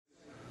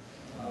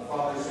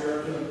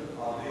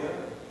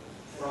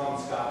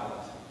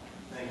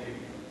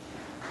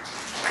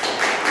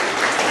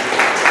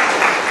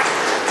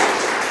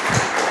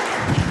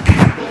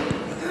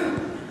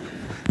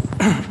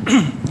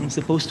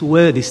supposed to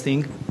wear this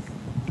thing.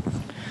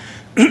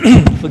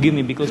 Forgive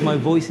me, because my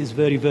voice is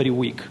very, very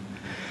weak.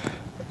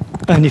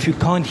 And if you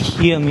can't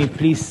hear me,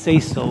 please say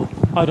so.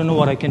 I don't know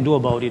what I can do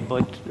about it,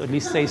 but at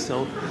least say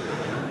so.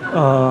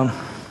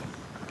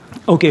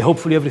 Okay,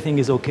 hopefully everything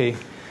is okay.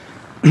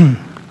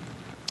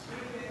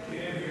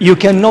 You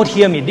cannot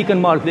hear me. Dick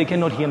and Mark, they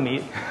cannot hear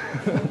me.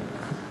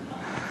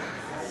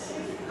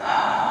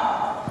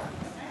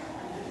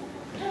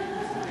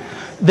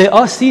 There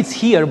are seats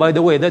here, by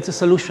the way. That's a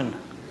solution.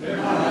 And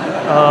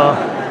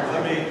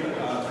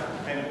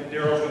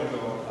they're also going to go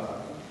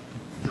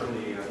turn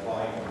the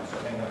volume on, so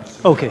hang on.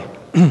 Okay.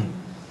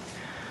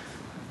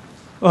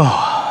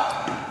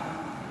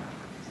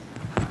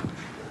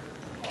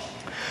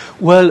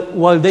 Well,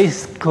 while they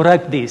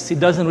correct this, it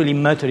doesn't really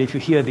matter if you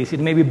hear this.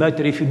 It may be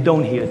better if you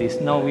don't hear this.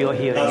 Now we are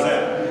hearing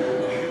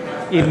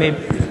it. It may.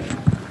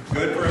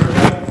 Good for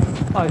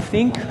everybody?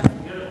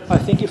 I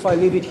think if I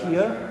leave it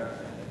here,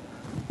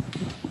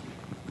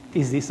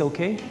 is this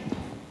okay?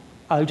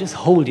 I'll just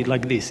hold it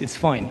like this. It's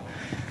fine.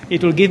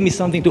 It will give me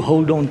something to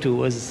hold on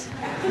to as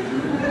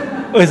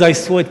I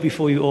sweat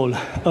before you all.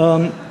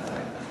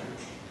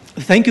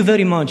 Thank you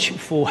very much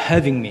for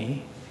having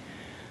me.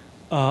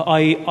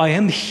 I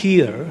am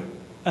here,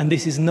 and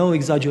this is no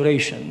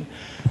exaggeration,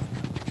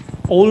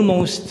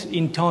 almost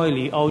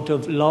entirely out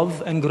of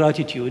love and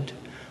gratitude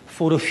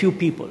for a few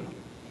people.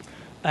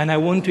 And I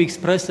want to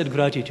express that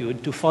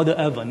gratitude to Father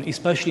Evan,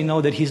 especially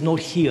now that he's not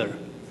here,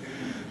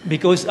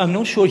 because I'm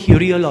not sure he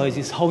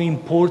realizes how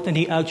important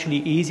he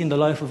actually is in the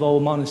life of our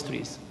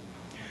monasteries.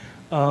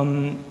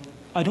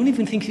 I don't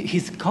even think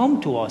he's come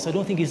to us. I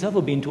don't think he's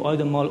ever been to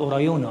either Mal or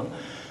Iona.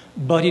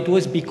 But it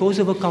was because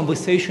of a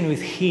conversation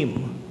with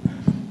him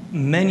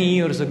many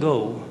years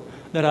ago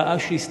that I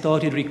actually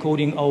started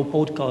recording our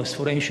podcast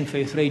for Ancient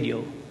Faith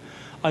Radio.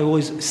 I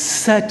was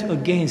set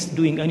against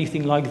doing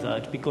anything like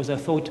that because I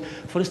thought,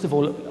 first of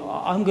all,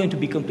 I'm going to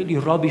be completely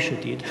rubbish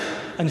at it,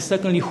 and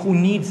secondly, who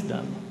needs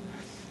them?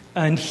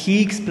 And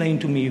he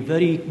explained to me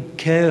very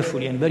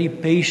carefully and very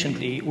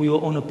patiently. We were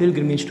on a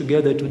pilgrimage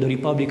together to the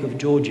Republic of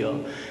Georgia,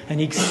 and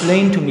he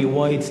explained to me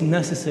why it's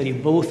necessary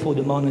both for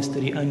the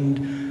monastery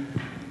and,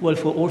 well,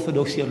 for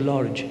Orthodoxy at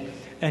large.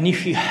 And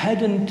if he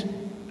hadn't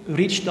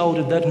reached out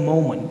at that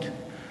moment,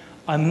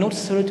 I'm not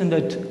certain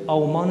that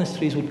our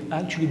monasteries would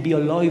actually be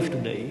alive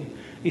today,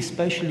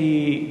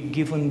 especially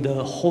given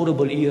the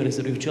horrible years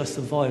that we've just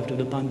survived of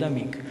the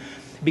pandemic.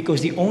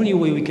 Because the only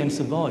way we can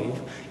survive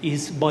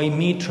is by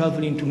me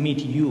traveling to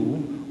meet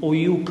you, or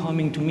you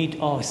coming to meet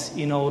us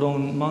in our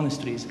own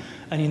monasteries.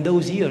 And in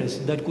those years,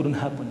 that couldn't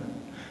happen.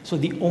 So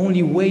the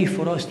only way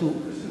for us to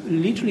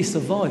literally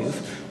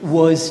survive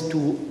was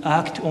to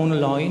act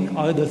online,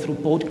 either through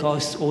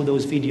podcasts or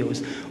those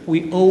videos.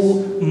 We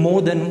owe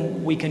more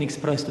than we can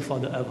express to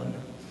Father Evan.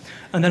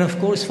 And then, of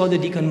course, Father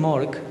Deacon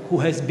Mark, who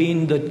has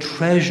been the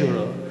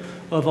treasurer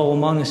of our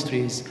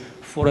monasteries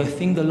for, I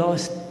think, the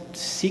last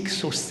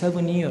 6 or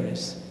 7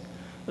 years.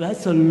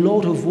 That's a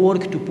lot of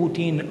work to put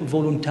in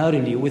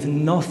voluntarily with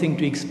nothing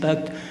to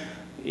expect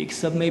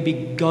except maybe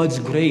God's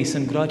grace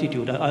and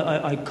gratitude.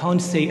 I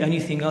can't say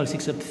anything else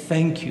except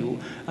thank you,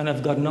 and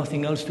I've got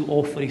nothing else to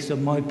offer except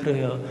my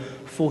prayer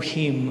for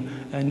him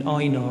and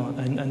Aina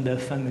and their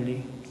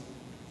family.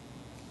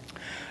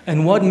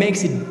 And what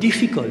makes it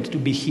difficult to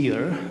be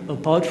here,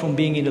 apart from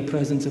being in the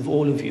presence of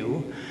all of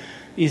you,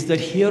 is that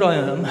here I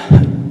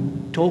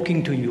am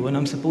talking to you, and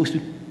I'm supposed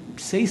to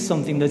say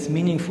something that's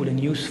meaningful and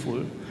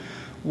useful,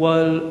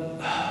 while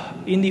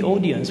in the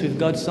audience we've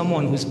got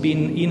someone who's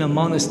been in a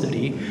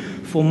monastery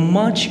for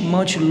much,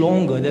 much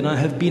longer than I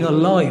have been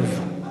alive.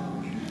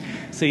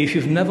 So if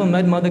you've never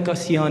met Mother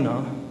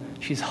Cassiana,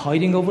 she's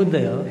hiding over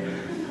there.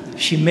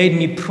 She made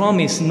me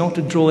promise not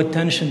to draw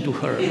attention to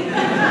her.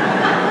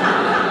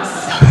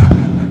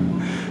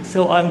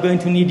 So I'm going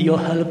to need your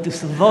help to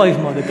survive,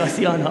 Mother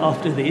Cassiana,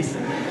 after this.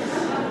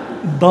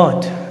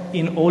 But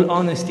in all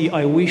honesty,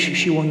 I wish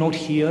she were not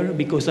here,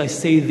 because I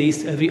say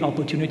this every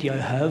opportunity I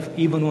have,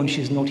 even when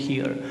she's not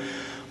here.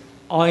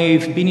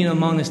 I've been in a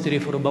monastery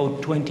for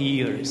about 20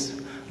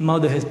 years.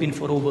 Mother has been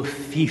for over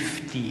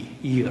 50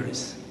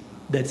 years.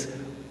 That's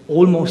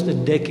almost a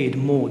decade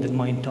more than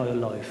my entire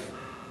life.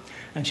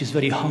 And she's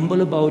very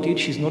humble about it.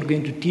 She's not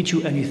going to teach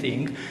you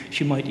anything.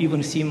 She might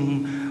even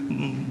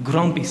seem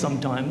grumpy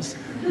sometimes.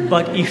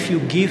 But if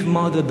you give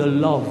Mother the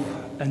love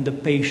and the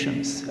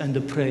patience and the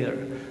prayer,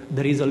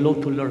 there is a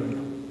lot to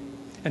learn.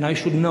 And I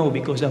should know,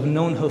 because I've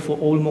known her for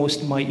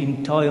almost my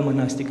entire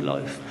monastic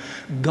life.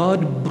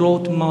 God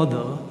brought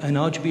Mother and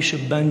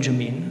Archbishop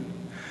Benjamin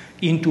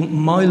into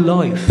my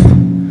life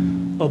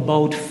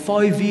about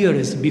 5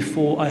 years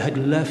before I had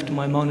left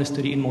my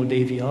monastery in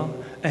Moldavia,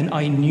 and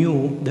I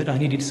knew that I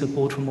needed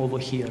support from over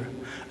here.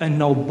 And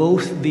now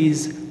both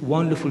these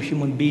wonderful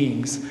human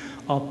beings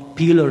are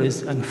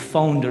pillars and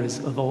founders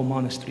of our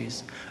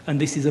monasteries. And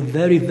this is a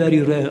very,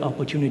 very rare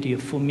opportunity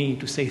for me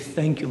to say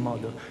thank you,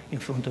 Mother, in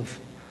front of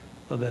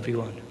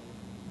everyone.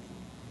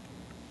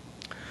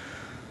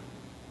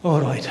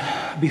 All right,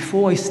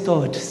 before I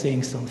start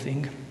saying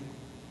something,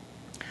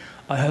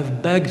 I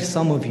have begged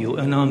some of you,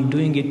 and I'm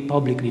doing it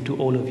publicly to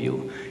all of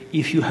you.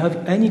 If you have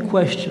any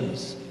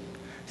questions,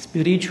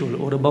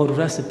 spiritual or about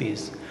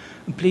recipes,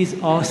 please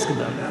ask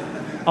them.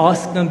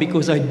 Ask them,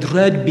 because I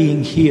dread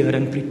being here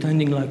and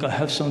pretending like I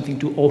have something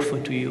to offer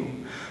to you.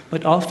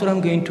 But after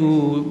I'm going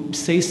to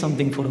say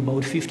something for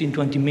about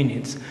 15-20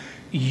 minutes,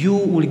 you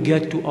will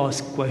get to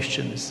ask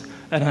questions.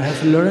 And I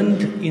have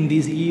learned in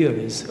these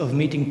years of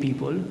meeting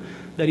people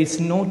that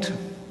it's not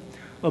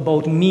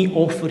about me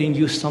offering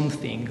you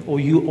something or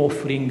you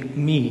offering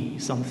me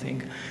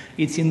something.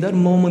 It's in that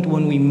moment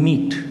when we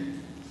meet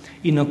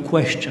in a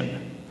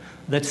question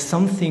that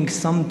something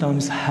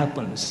sometimes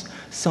happens,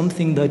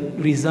 something that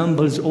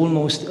resembles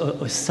almost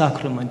a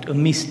sacrament, a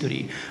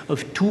mystery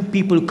of two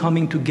people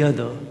coming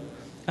together,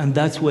 and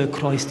that's where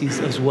Christ is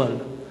as well.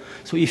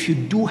 So if you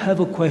do have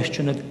a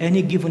question at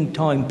any given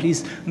time,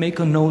 please make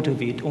a note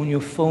of it on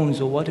your phones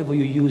or whatever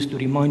you use to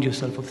remind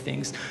yourself of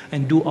things,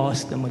 and do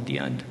ask them at the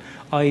end.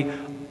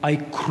 I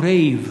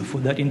crave for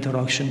that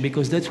interaction,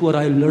 because that's where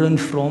I learn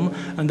from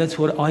and that's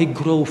where I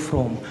grow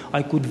from.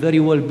 I could very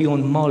well be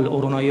on Mal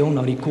or on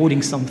Iona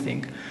recording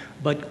something,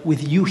 but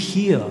with you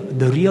here,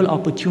 the real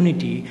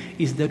opportunity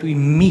is that we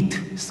meet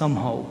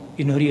somehow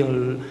in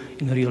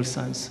a real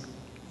sense.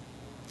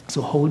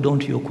 So hold on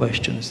to your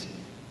questions.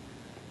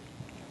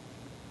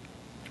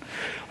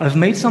 I've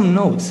made some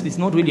notes. It's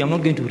not really, I'm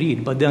not going to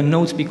read, but they are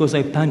notes because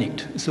I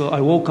panicked. So I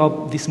woke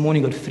up this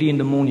morning at 3 in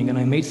the morning and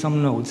I made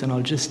some notes, and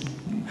I'll just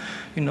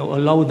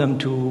allow them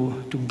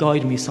to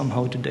guide me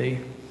somehow today.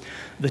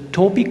 The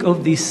topic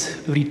of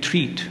this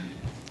retreat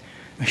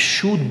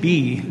should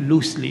be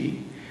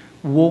loosely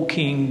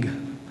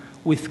walking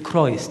with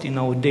Christ in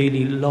our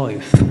daily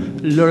life,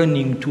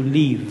 learning to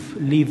live,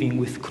 living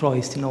with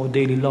Christ in our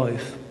daily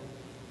life.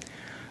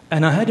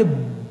 And I had a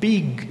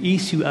big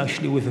issue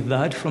actually with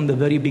that from the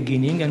very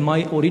beginning, and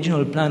my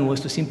original plan was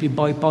to simply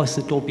bypass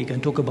the topic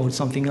and talk about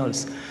something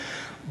else.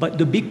 But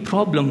the big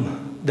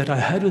problem that I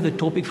had with the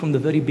topic from the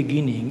very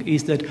beginning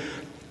is that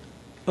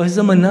as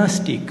a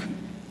monastic,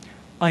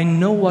 I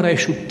know what I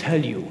should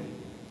tell you.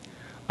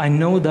 I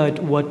know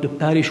that what the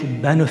parish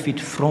would benefit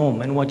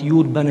from and what you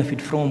would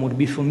benefit from would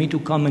be for me to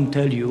come and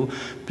tell you,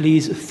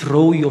 please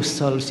throw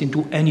yourselves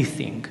into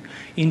anything,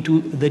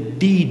 into the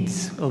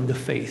deeds of the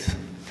faith.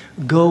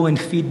 Go and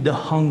feed the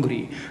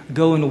hungry.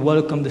 Go and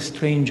welcome the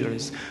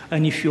strangers.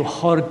 And if your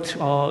heart,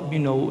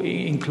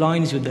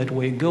 inclines you that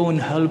way, go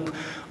and help,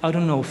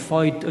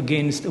 fight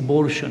against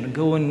abortion.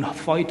 Go and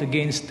fight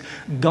against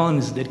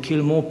guns that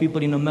kill more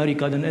people in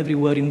America than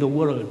everywhere in the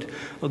world.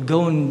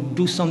 Go and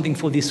do something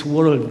for this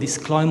world, this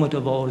climate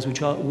of ours,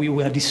 which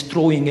we are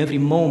destroying every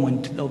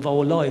moment of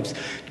our lives.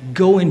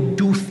 Go and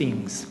do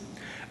things.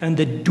 And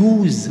the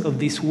do's of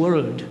this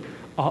world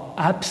are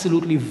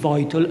absolutely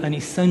vital and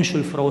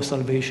essential for our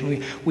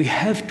salvation. We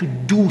have to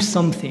do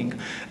something.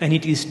 And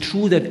it is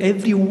true that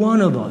every one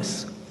of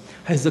us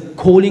has a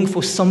calling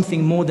for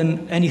something more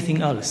than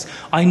anything else.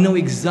 I know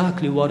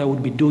exactly what I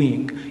would be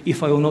doing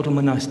if I were not a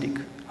monastic.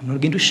 I'm not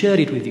going to share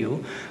it with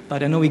you,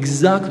 but I know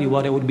exactly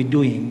what I would be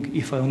doing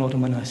if I were not a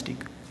monastic.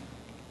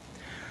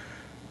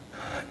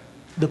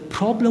 The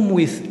problem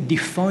with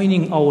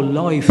defining our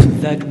life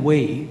that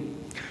way,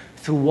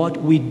 through what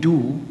we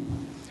do,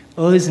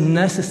 as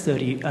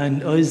necessary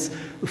and as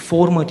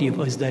formative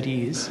as that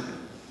is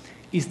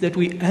that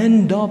we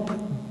end up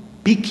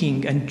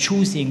picking and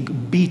choosing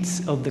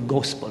bits of the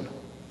gospel.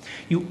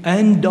 You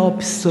end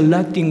up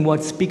selecting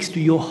what speaks to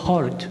your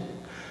heart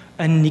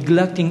and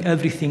neglecting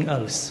everything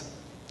else.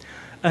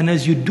 And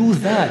as you do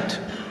that,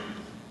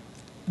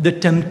 the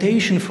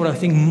temptation for, I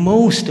think,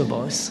 most of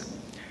us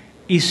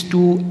is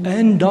to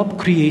end up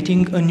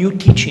creating a new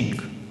teaching.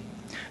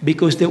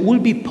 Because there will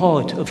be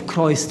part of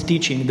Christ's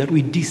teaching that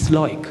we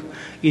dislike.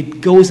 It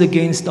goes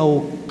against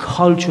our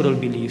cultural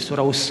beliefs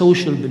or our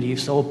social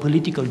beliefs, our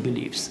political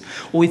beliefs.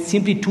 Or it's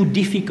simply too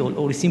difficult,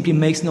 or it simply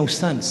makes no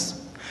sense.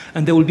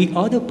 And there will be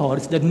other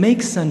parts that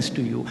make sense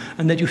to you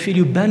and that you feel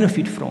you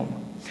benefit from.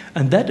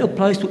 And that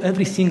applies to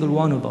every single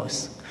one of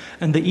us.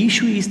 And the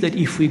issue is that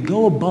if we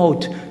go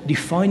about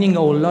defining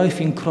our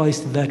life in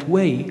Christ that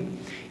way,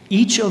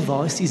 each of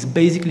us is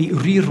basically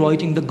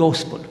rewriting the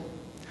gospel.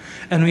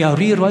 And we are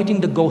rewriting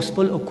the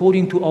gospel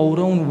according to our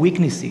own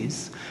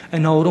weaknesses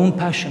and our own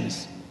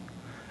passions.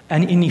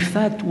 And in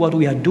effect, what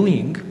we are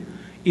doing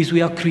is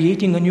we are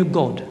creating a new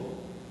God.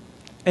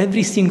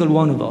 Every single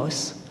one of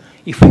us,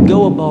 if we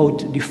go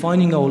about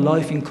defining our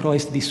life in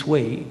Christ this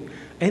way,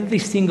 every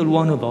single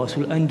one of us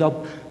will end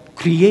up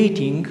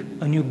creating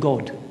a new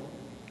God.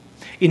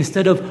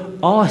 Instead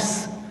of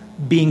us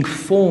being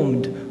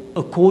formed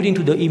according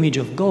to the image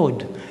of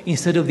God,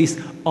 instead of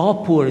this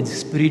upward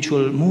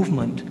spiritual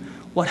movement,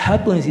 what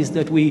happens is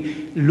that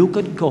we look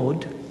at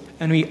God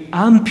and we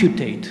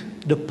amputate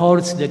the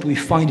parts that we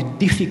find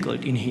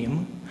difficult in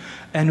Him,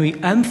 and we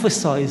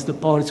emphasize the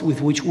parts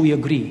with which we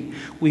agree.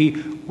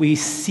 We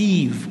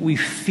sieve, we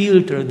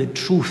filter the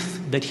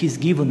truth that He's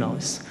given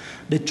us,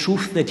 the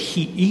truth that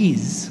He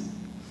is,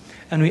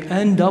 and we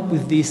end up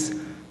with this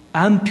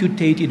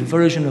amputated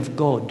version of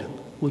God,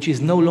 which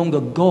is no longer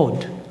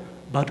God,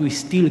 but we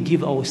still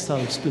give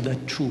ourselves to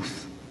that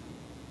truth.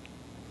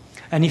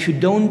 And if you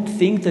don't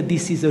think that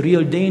this is a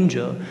real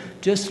danger,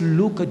 just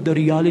look at the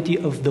reality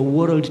of the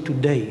world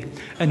today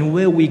and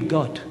where we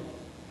got.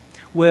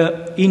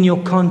 Where in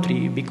your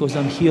country, because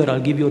I'm here,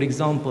 I'll give you an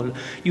example,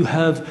 you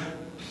have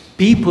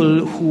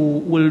people who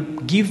will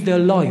give their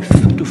life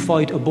to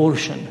fight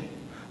abortion,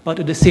 but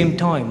at the same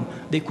time,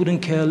 they couldn't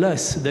care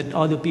less that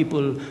other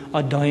people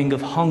are dying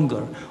of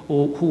hunger,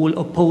 or who will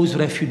oppose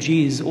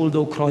refugees,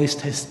 although Christ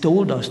has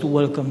told us to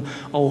welcome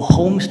our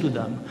homes to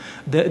them.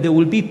 There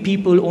will be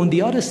people on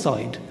the other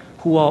side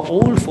who are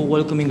all for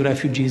welcoming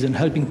refugees and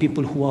helping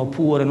people who are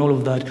poor and all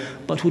of that,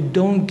 but who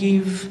don't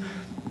give,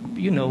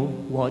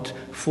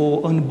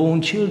 for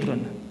unborn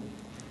children.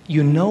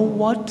 You know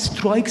what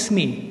strikes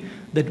me?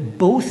 That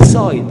both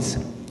sides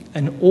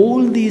and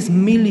all these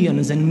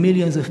millions and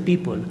millions of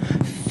people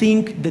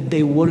think that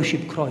they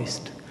worship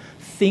Christ,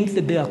 think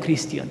that they are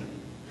Christian.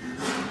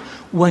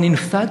 When in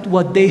fact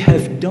what they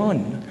have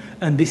done,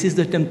 and this is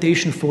the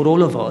temptation for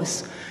all of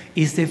us,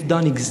 is they've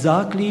gone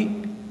exactly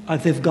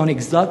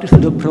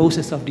through the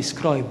process I've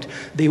described.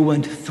 They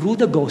went through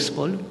the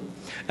gospel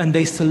and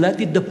they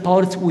selected the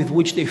parts with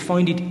which they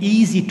find it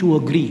easy to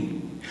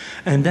agree.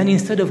 And then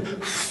instead of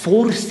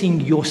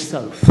forcing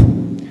yourself,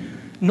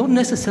 not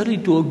necessarily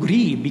to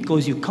agree,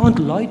 because you can't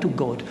lie to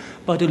God,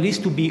 but at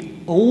least to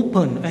be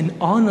open and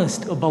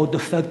honest about the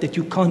fact that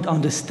you can't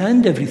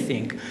understand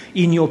everything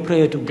in your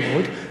prayer to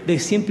God, they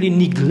simply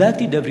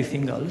neglected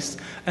everything else.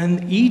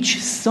 And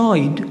each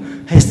side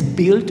has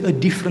built a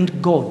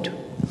different God.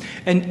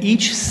 And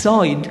each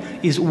side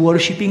is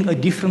worshipping a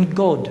different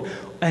God.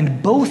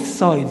 And both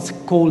sides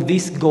call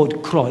this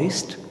God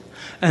Christ.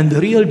 And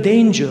the real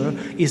danger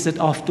is that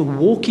after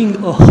walking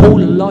a whole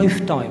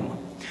lifetime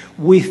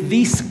with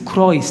this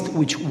Christ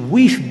which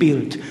we've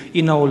built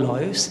in our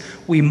lives,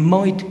 we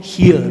might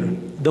hear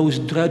those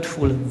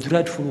dreadful,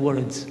 dreadful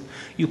words.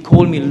 You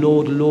call me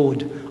Lord,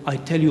 Lord, I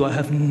tell you I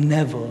have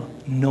never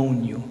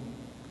known you.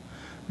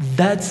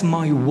 That's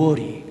my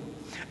worry,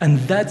 and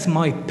that's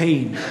my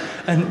pain.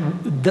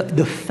 And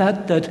the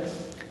fact that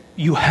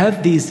you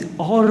have these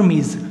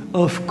armies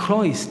of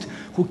Christ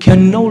who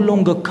can no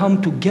longer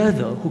come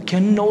together, who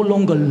can no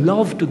longer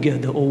love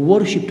together or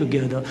worship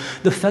together.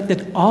 The fact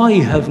that I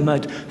have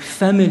met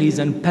families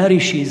and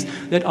parishes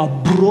that are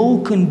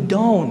broken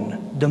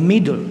down the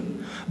middle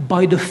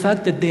by the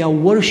fact that they are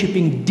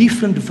worshiping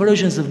different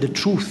versions of the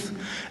truth.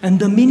 And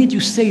the minute you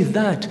say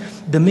that,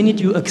 the minute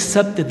you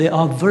accept that there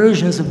are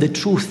versions of the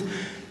truth,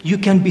 you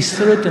can be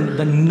certain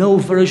that no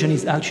version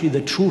is actually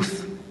the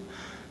truth.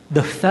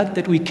 The fact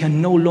that we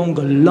can no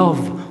longer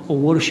love or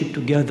worship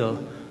together,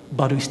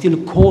 but we still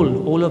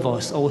call all of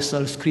us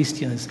ourselves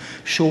Christians,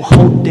 show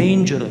how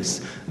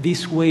dangerous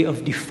this way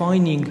of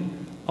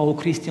defining our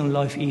Christian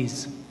life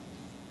is.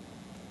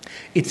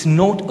 It's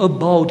not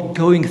about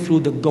going through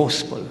the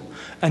gospel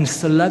and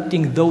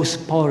selecting those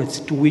parts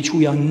to which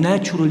we are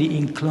naturally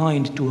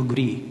inclined to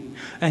agree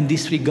and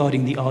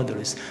disregarding the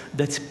others.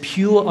 That's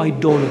pure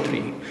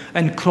idolatry.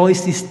 And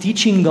Christ is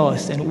teaching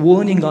us and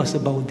warning us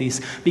about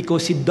this,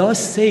 because he does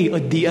say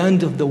at the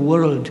end of the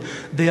world,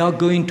 they are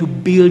going to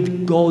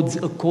build gods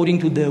according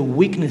to their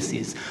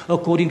weaknesses,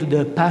 according to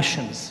their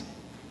passions.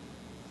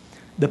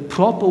 The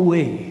proper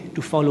way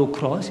to follow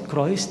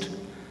Christ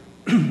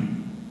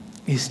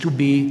is to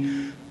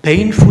be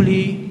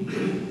painfully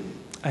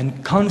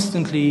and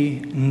constantly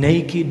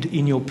naked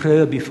in your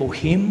prayer before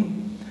him,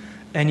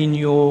 and in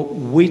your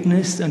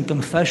witness and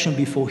confession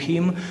before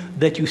him,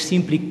 that you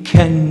simply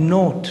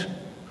cannot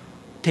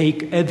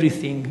take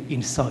everything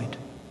inside.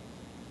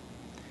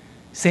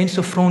 Saint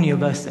Sophronia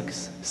of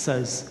Essex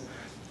says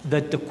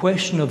that the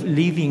question of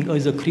living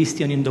as a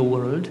Christian in the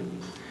world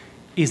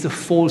is a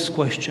false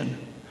question,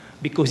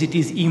 because it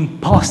is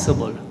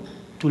impossible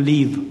to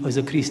live as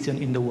a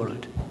Christian in the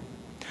world.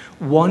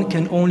 One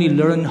can only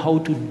learn how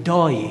to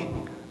die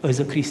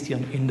as a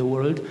Christian in the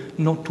world,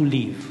 not to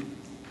live.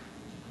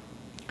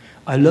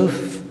 I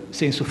love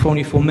Saint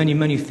Sophronia for many,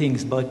 many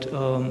things, but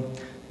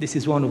this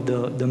is one of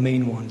the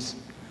main ones.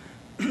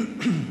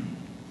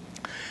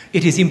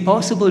 It is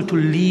impossible to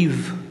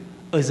live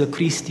as a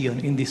Christian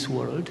in this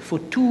world for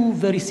two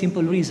very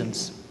simple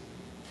reasons.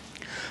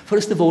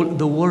 First of all,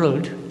 the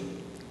world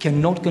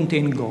cannot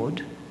contain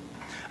God.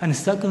 And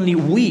secondly,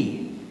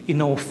 we,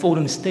 in our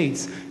foreign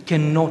states,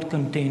 cannot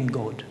contain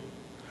God.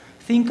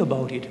 Think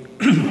about it,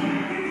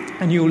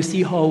 and you will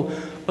see how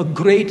a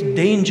great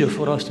danger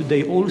for us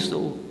today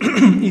also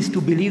is to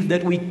believe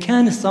that we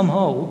can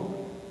somehow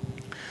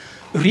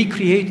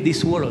recreate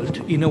this world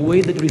in a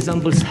way that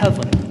resembles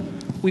heaven.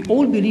 We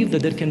all believe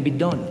that can be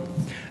done.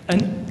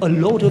 And a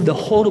lot of the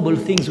horrible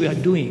things we are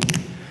doing,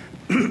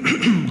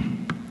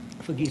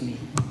 forgive me,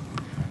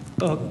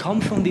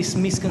 come from this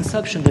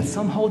misconception that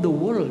somehow the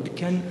world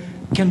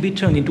can be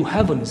turned into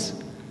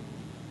heavens.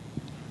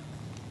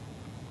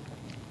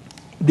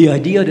 The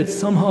idea that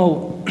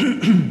somehow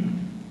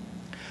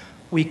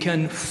we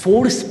can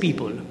force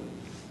people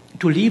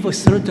to live a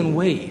certain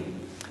way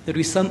that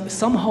we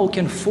somehow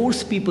can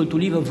force people to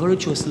live a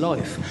virtuous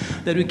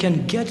life, that we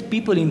can get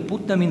people and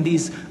put them in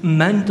these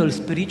mental,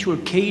 spiritual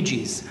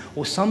cages,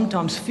 or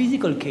sometimes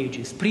physical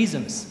cages,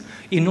 prisons,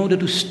 in order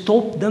to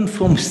stop them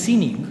from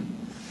sinning,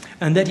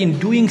 and that in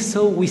doing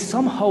so we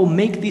somehow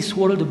make this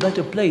world a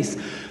better place.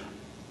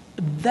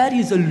 That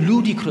is a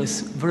ludicrous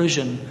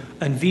version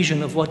and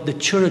vision of what the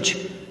church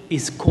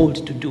is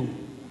called to do.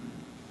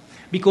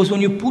 Because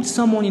when you put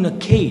someone in a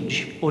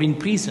cage or in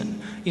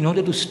prison in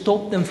order to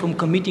stop them from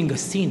committing a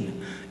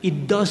sin,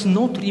 it does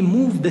not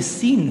remove the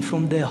sin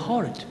from their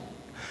heart.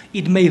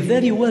 It may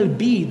very well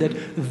be that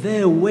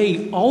their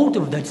way out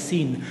of that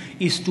sin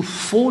is to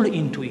fall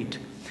into it,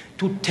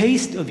 to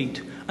taste of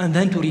it, and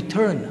then to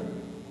return.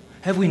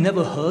 Have we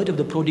never heard of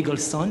the prodigal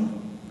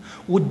son?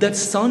 Would that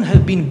son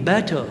have been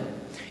better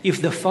if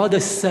the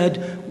father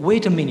said,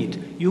 wait a minute,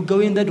 you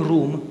go in that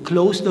room,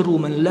 close the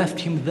room, and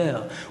left him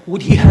there?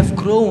 Would he have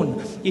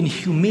grown in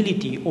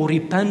humility or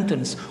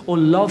repentance or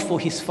love for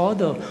his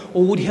father?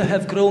 Or would he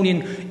have grown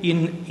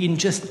in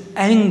just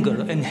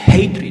anger and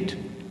hatred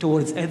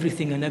towards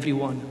everything and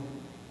everyone?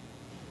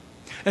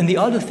 And the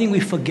other thing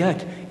we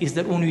forget is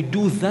that when we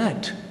do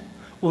that,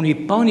 when we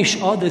punish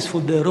others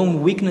for their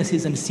own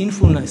weaknesses and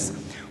sinfulness,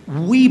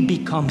 we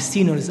become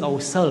sinners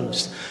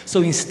ourselves.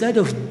 So instead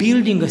of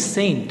building a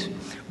saint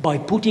by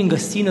putting a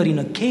sinner in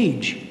a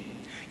cage,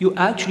 you're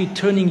actually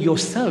turning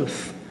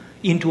yourself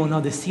into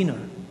another sinner.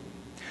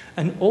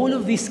 And all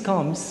of this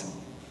comes,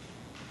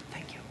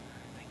 thank you,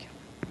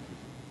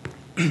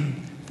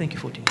 thank you,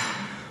 14.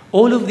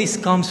 All of this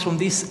comes from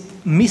this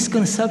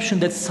misconception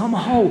that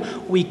somehow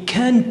we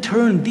can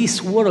turn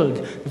this world,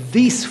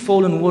 this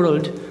fallen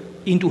world,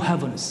 into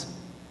heavens.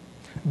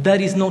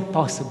 That is not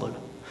possible.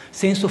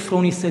 Saint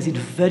Sophrony says it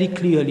very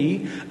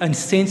clearly, and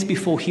saints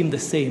before him the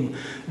same.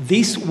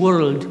 This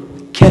world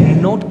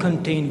cannot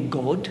contain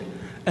God,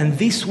 and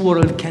this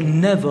world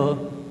can never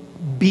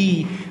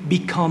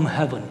become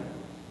heaven.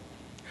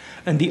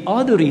 And the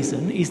other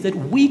reason is that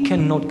we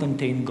cannot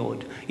contain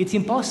God. It's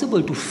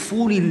impossible to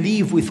fully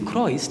live with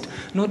Christ,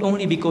 not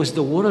only because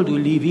the world we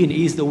live in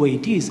is the way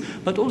it is,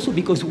 but also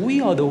because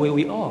we are the way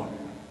we are.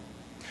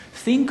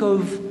 Think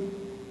of,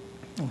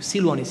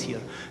 Silouan is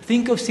here.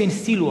 Think of Saint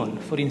Silouan,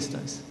 for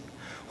instance,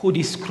 who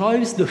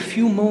describes the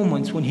few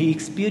moments when he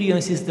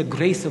experiences the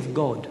grace of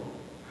God.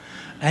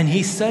 And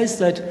he says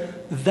that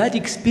that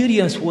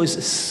experience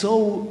was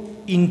so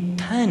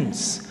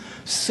intense,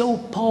 so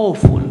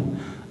powerful,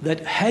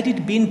 that had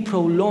it been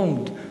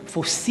prolonged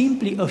for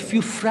simply a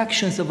few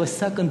fractions of a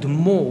second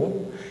more,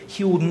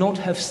 he would not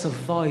have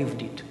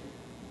survived it.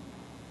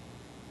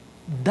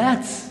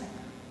 That's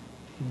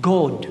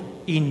God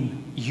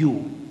in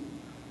you,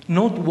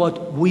 not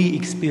what we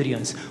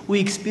experience. We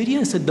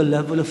experience at the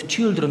level of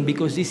children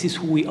because this is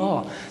who we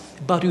are.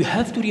 But we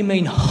have to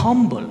remain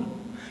humble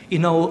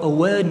in our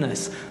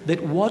awareness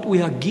that what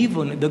we are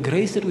given, the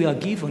grace that we are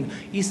given,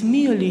 is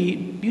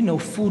merely,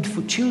 food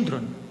for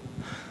children.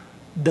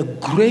 The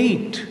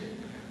great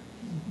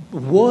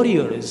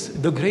warriors,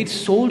 the great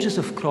soldiers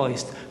of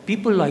Christ,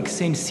 people like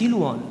Saint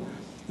Silouan,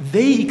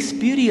 they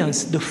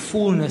experienced the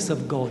fullness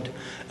of God,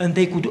 and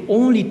they could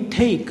only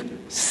take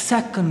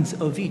seconds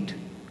of it.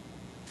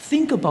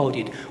 Think about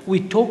it. We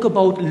talk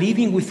about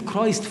living with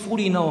Christ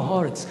fully in our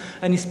hearts,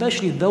 and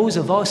especially those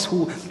of us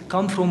who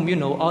come from,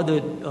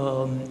 other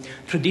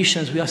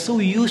traditions. We are so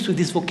used to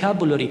this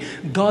vocabulary.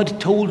 God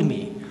told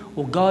me,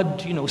 or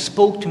God,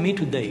 spoke to me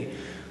today.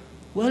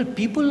 Well,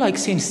 people like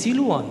Saint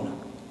Silouan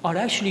are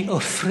actually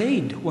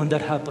afraid when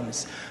that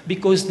happens,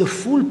 because the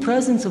full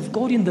presence of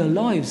God in their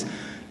lives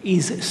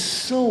is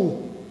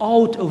so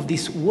out of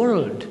this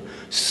world,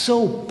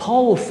 so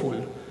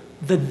powerful,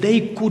 that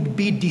they could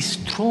be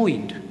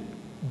destroyed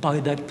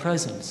by that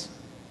presence.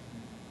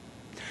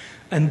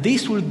 And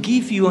this will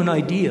give you an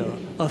idea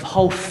of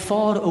how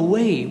far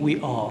away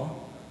we are,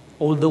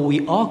 although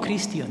we are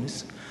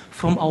Christians,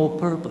 from our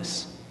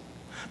purpose.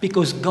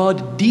 Because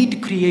God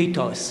did create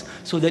us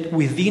so that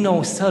within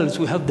ourselves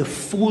we have the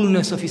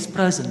fullness of His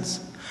presence.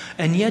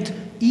 And yet,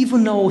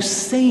 even our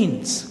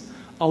saints,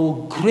 our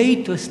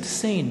greatest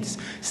saints,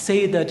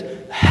 say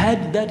that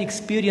had that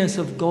experience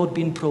of God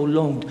been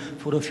prolonged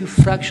for a few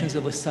fractions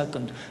of a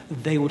second,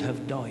 they would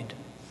have died.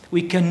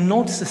 We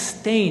cannot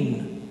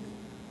sustain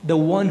the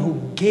one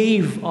who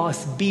gave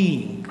us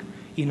being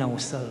in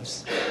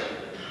ourselves.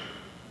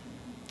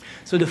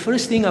 So the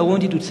first thing I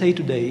wanted to say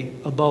today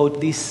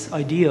about this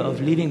idea of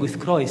living with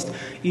Christ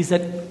is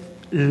that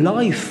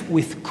life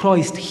with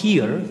Christ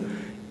here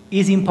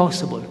is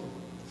impossible.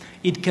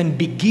 It can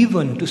be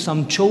given to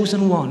some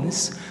chosen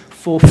ones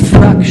for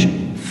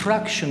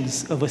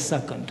fractions of a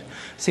second.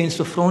 Saint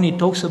Sophrony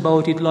talks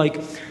about it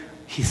like,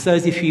 he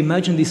says, if you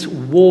imagine this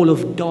wall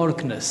of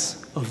darkness,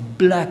 of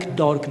black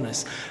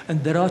darkness,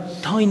 and there are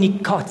tiny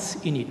cuts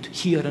in it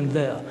here and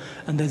there,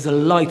 and there's a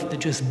light that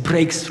just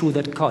breaks through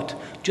that cut,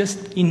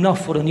 just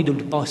enough for a needle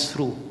to pass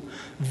through.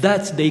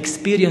 That's the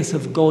experience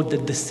of God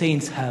that the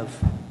saints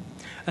have.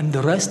 And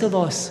the rest of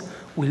us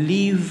will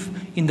live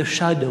in the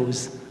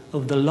shadows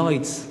of the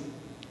lights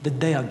that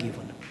they are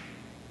given.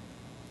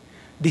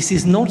 This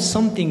is not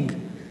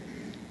something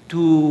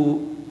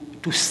to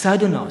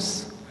sadden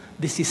us.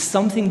 This is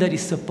something that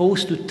is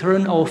supposed to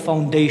turn our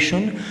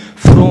foundation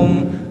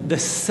from the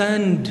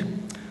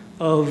sand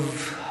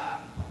of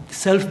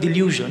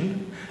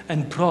self-delusion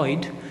and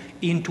pride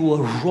into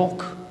a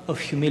rock of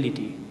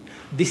humility.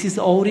 This is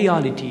our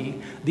reality.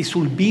 This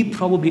will be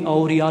probably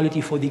our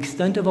reality for the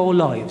extent of our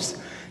lives.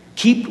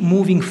 Keep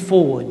moving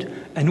forward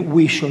and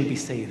we shall be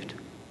saved.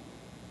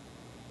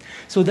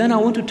 So then I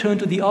want to turn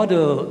to the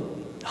other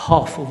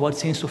half of what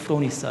Saint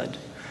Sophrony said,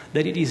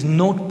 that it is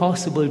not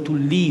possible to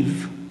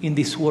live in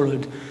this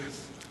world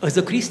as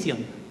a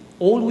Christian.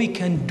 All we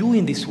can do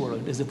in this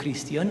world as a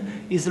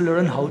Christian is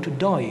learn how to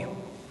die.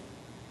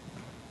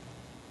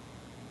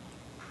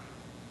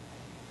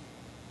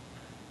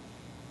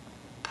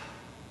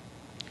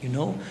 You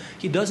know,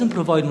 he doesn't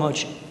provide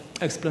much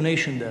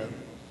explanation there,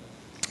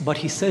 but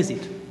he says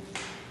it.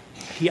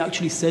 He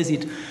actually says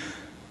it.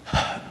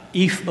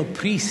 If a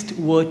priest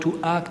were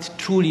to act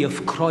truly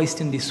of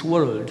Christ in this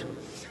world,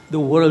 the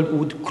world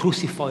would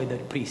crucify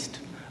that priest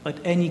at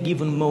any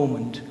given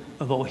moment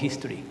of our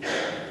history.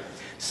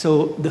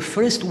 So the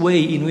first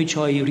way in which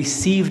I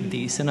received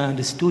this and I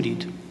understood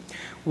it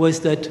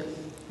was that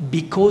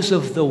because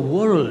of the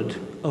world,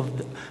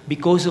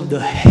 because of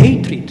the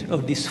hatred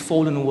of this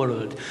fallen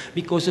world,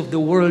 because of the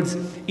world's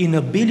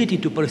inability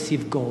to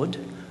perceive God,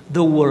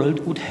 the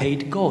world would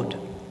hate God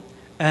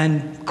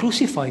and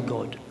crucify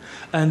God.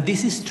 And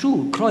this is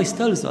true. Christ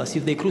tells us,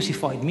 if they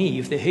crucified me,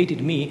 if they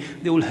hated me,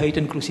 they will hate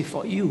and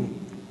crucify you.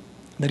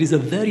 There is a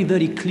very,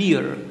 very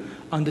clear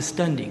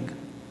understanding.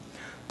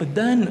 But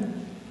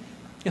then,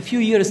 a few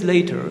years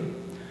later,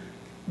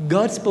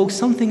 God spoke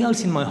something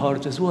else in my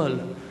heart as well.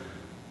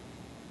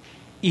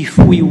 If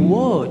we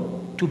were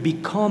to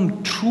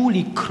become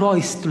truly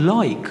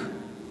Christ-like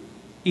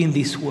in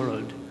this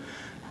world,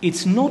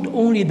 it's not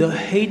only the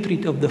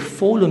hatred of the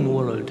fallen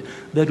world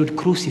that would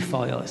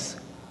crucify us.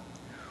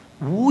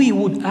 We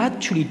would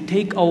actually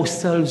take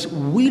ourselves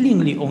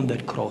willingly on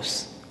that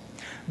cross,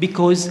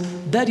 because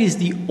that is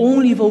the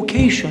only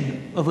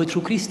vocation of a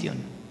true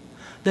Christian.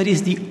 That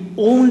is the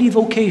only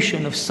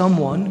vocation of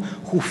someone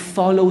who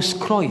follows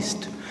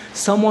Christ,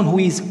 someone who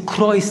is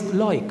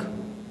Christ-like.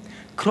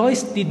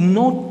 Christ did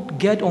not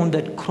get on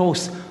that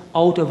cross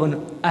out of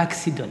an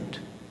accident.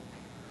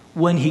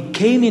 When he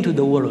came into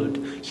the world,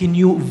 he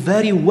knew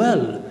very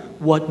well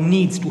what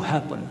needs to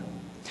happen.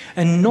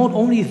 And not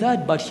only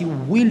that, but he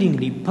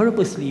willingly,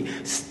 purposely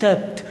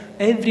stepped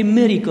every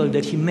miracle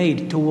that he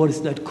made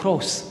towards that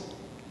cross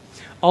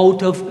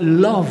out of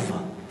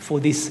love for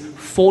this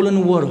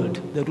fallen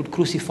world that would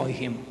crucify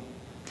him.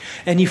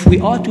 And if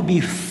we are to be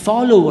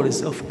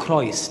followers of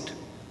Christ,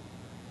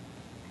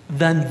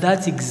 then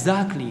that's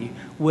exactly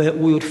where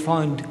we would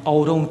find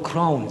our own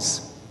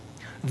crowns.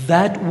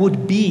 That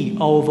would be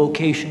our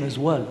vocation as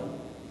well.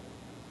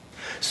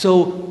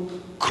 So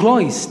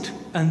Christ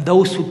and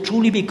those who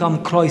truly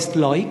become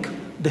Christ-like,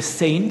 the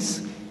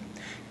saints,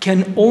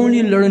 can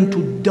only learn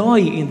to die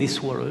in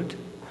this world.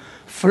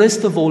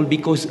 First of all,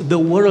 because the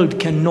world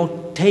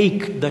cannot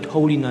take that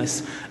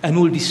holiness and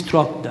will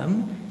destruct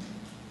them.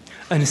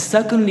 And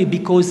secondly,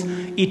 because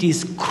it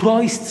is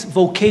Christ's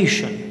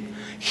vocation,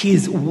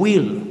 his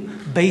will,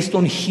 based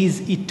on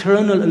his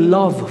eternal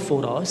love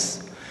for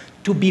us,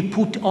 to be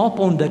put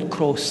up on that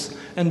cross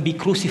and be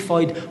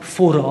crucified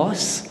for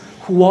us,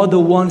 who are the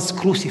ones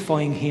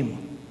crucifying him.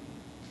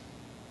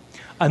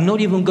 I'm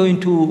not even going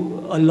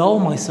to allow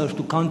myself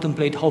to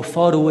contemplate how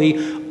far away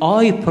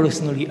I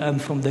personally am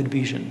from that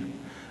vision.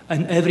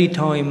 And every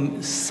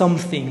time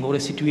something or a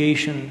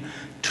situation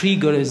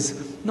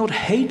triggers not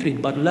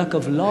hatred but lack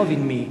of love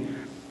in me,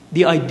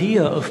 the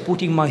idea of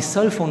putting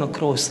myself on a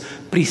cross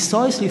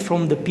precisely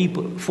for the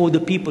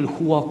people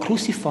who are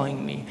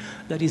crucifying me,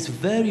 that is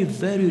very,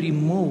 very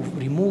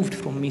removed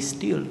from me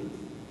still.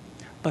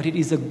 But it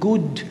is a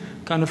good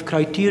kind of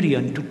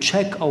criterion to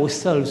check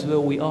ourselves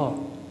where we are.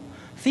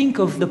 Think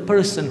of the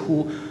person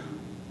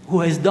who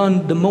has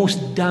done the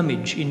most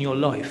damage in your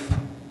life,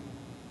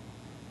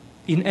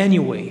 in any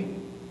way.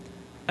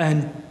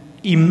 And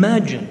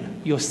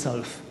imagine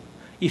yourself,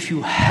 if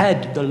you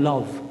had the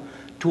love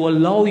to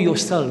allow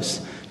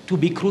yourselves to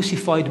be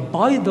crucified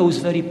by those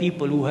very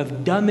people who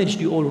have damaged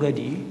you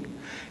already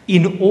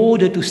in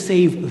order to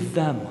save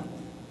them.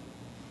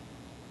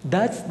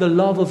 That's the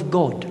love of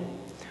God.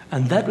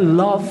 And that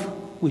love,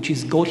 which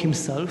is God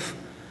himself,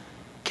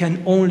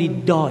 can only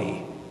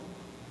die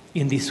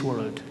in this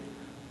world.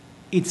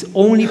 Its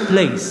only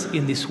place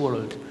in this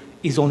world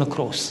is on a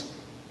cross.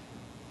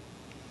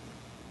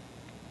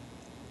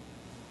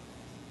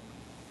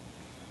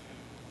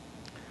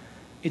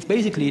 It's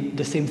basically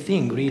the same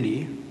thing,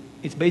 really.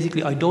 It's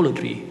basically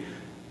idolatry,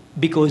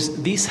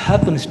 because this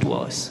happens to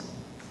us,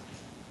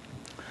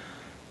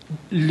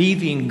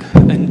 living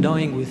and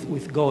dying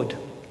with God.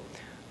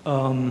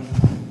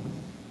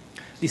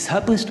 This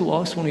happens to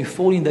us when we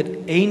fall in that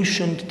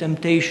ancient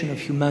temptation of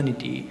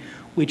humanity,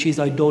 which is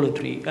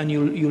idolatry. And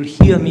you'll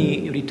hear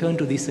me return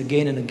to this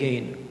again and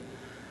again.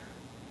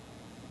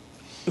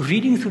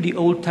 Reading through the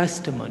Old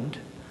Testament,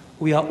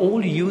 We are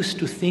all used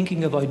to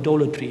thinking of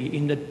idolatry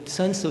in the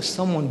sense of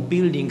someone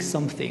building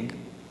something,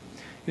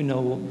 you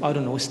know, I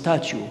don't know, a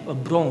statue, a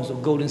bronze or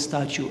golden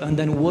statue, and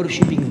then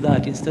worshipping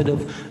that instead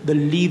of the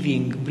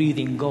living,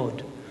 breathing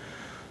God.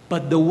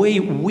 But the way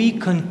we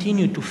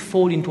continue to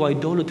fall into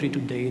idolatry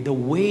today, the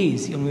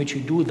ways in which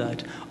we do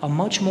that are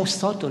much more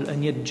subtle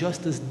and yet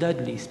just as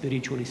deadly,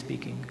 spiritually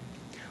speaking.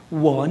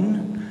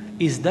 One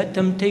is that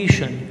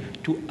temptation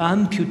to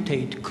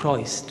amputate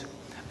Christ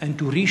and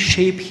to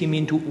reshape him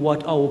into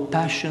what our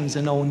passions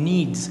and our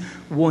needs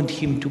want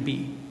him to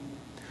be.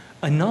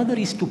 Another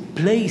is to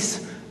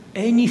place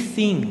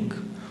anything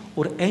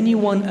or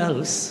anyone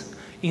else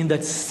in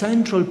that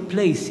central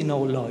place in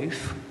our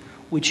life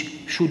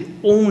which should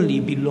only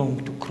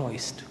belong to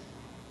Christ.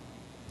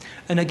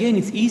 And again,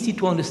 it's easy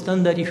to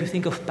understand that if you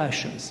think of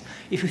passions.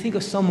 If you think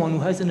of someone who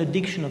has an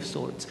addiction of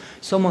sorts,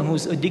 someone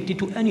who's addicted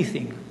to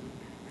anything,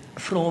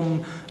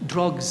 from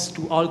drugs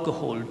to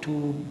alcohol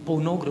to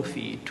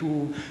pornography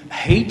to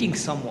hating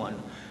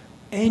someone,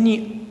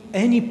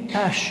 any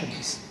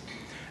passions,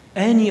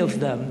 any of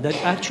them that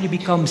actually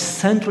becomes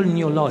central in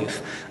your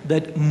life,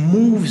 that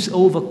moves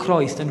over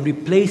Christ and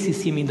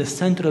replaces him in the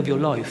center of your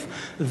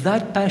life,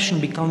 that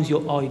passion becomes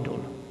your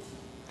idol.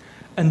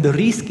 And the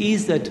risk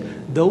is that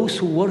those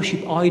who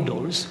worship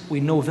idols,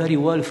 we know very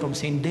well from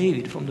Saint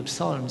David, from the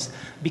Psalms,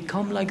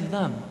 become like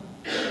them,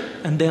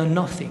 and they are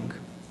nothing.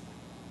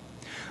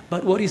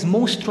 But what is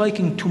most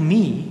striking to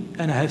me,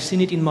 and I have seen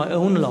it in my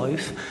own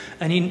life,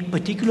 and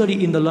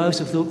particularly in the lives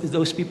of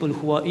those people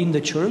who are in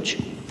the church,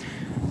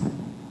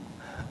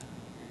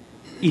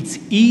 it's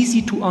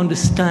easy to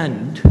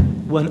understand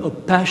when a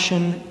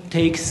passion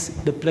takes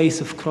the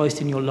place of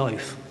Christ in your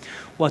life.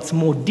 What's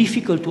more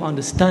difficult to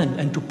understand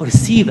and to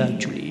perceive,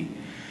 actually,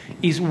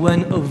 is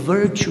when a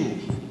virtue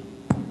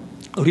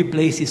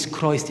replaces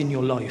Christ in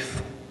your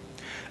life.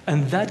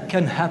 And that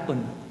can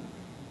happen,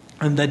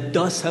 and that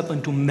does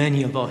happen to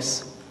many of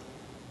us.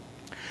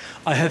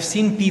 I have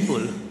seen people,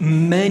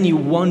 many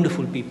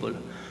wonderful people,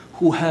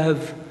 who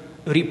have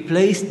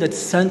replaced that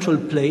central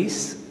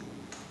place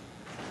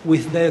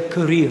with their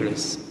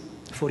careers,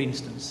 for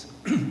instance.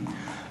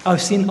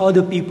 I've seen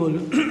other people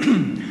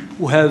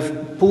who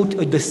have put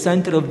at the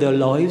center of their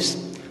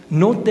lives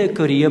not their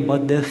career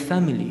but their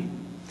family,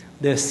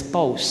 their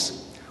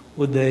spouse,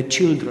 or their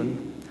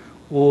children,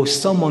 or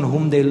someone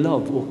whom they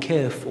love or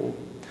care for,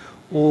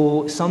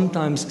 or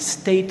sometimes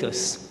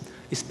status,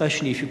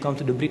 especially if you come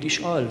to the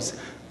British Isles.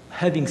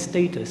 Having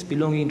status,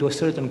 belonging to a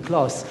certain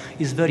class,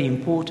 is very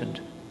important.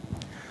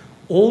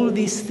 All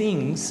these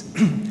things,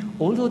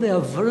 although they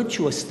are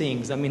virtuous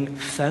things, I mean,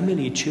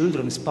 family,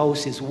 children,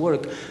 spouses,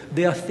 work,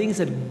 they are things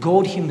that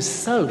God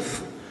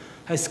himself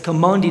has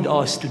commanded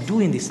us to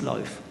do in this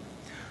life.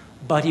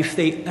 But if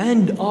they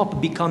end up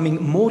becoming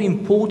more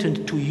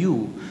important to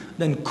you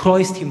than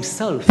Christ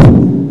himself,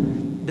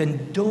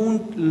 then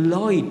don't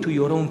lie to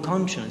your own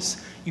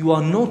conscience. You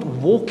are not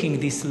walking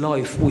this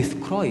life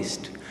with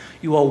Christ.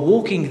 You are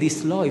walking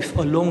this life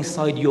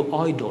alongside your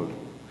idol,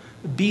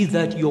 be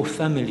that your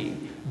family,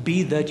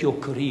 be that your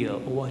career, or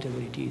whatever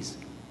it is.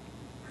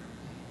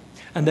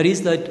 And there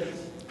is that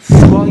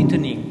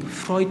frightening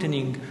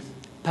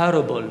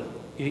parable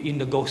in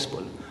the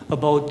gospel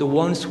about the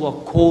ones who are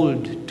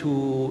called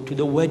to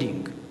the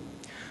wedding.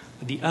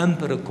 The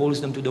emperor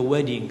calls them to the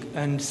wedding,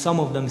 and some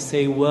of them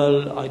say,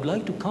 well, I'd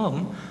like to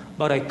come,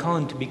 but I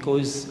can't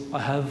because I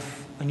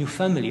have a new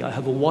family, I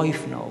have a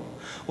wife now.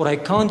 Or I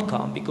can't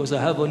come because I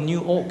have a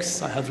new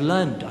ox, I have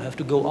land, I have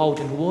to go out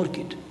and work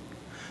it.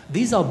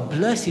 These are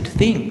blessed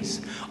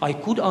things. I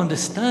could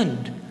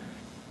understand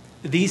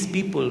these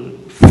people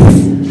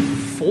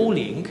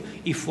falling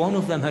if one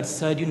of them had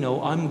said, you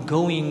know, I'm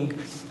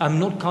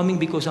not coming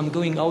because I'm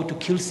going out to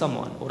kill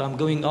someone, or I'm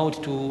going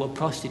out to a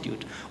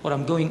prostitute, or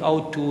I'm going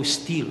out to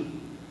steal.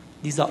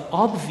 These are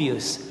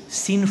obvious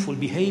sinful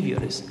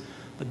behaviors.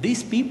 But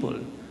these people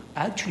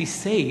actually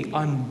say,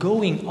 I'm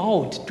going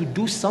out to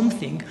do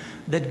something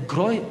that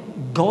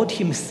God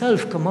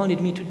himself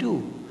commanded me to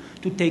do,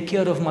 to take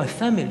care of my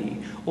family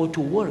or to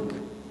work.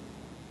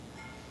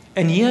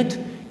 And yet,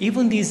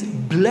 even these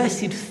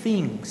blessed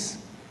things,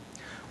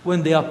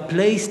 when they are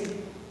placed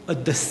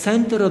at the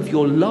center of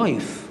your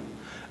life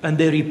and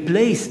they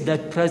replace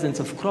that presence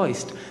of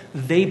Christ,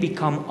 they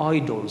become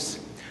idols,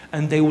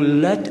 and they will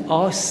let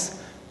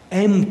us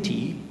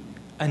empty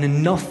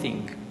and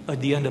nothing at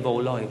the end of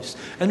our lives.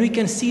 And we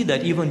can see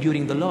that even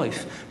during the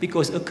life,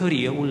 because a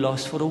career will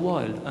last for a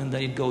while and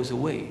then it goes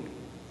away.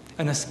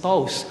 And a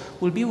spouse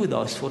will be with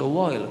us for a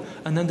while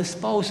and then the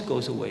spouse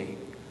goes away.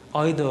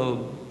 Either,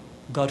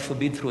 God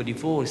forbid, through a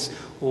divorce,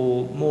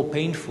 or more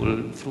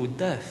painful, through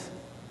death.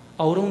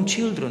 Our own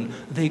children,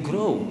 they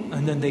grow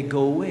and then they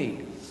go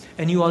away.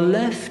 And you are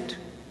left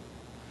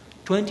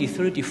 20,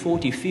 30,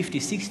 40, 50,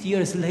 60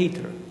 years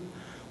later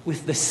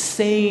with the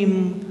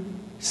same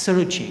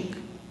searching,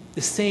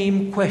 the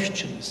same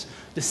questions,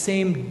 the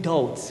same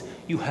doubts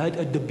you had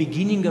at the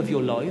beginning of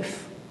your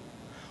life,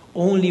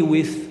 only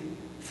with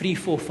 3,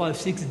 4, 5,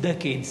 6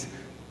 decades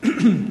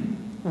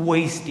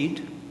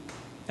wasted,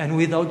 and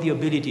without the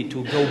ability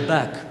to go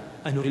back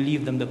and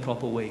relieve them the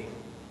proper way.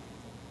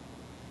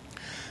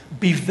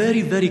 Be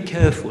very, very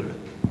careful.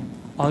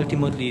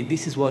 Ultimately,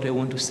 this is what I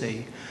want to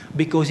say,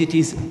 because it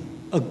is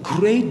a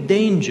great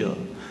danger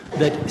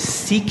that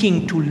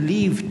seeking to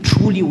live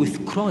truly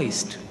with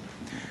Christ,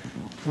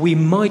 we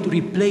might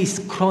replace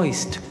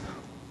Christ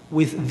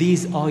with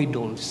these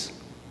idols.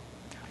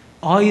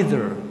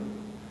 Either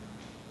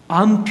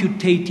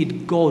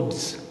amputated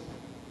gods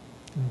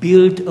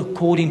built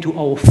according to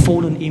our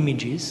fallen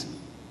images,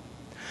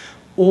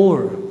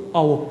 or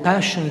our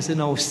passions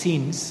and our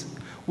sins,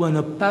 when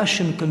a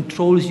passion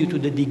controls you to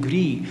the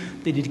degree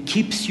that it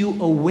keeps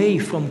you away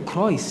from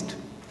Christ,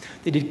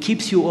 that it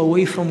keeps you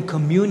away from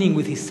communing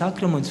with His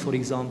sacraments, for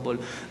example,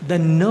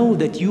 then know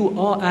that you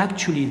are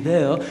actually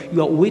there.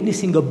 You are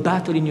witnessing a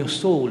battle in your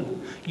soul.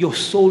 Your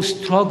soul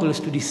struggles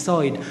to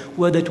decide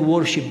whether to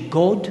worship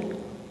God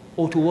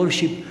or to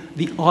worship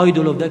the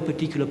idol of that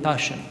particular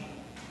passion.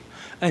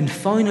 And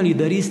finally,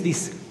 there is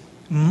this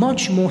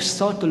much more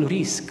subtle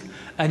risk,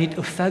 and it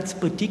affects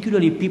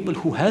particularly people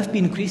who have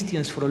been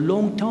Christians for a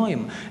long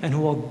time and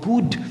who are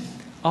good,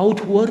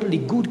 outwardly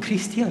good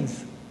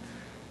Christians,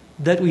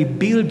 that we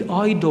build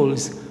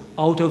idols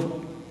out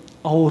of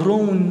our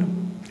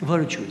own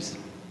virtues.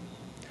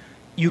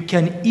 You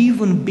can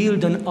even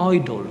build an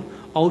idol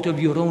out of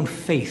your own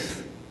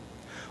faith.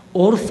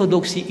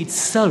 Orthodoxy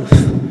itself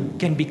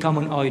can become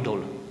an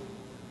idol.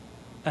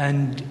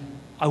 And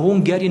I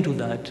won't get into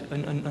that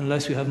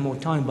unless we have more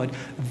time, but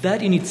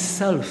that in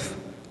itself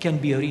can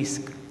be a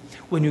risk.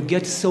 When you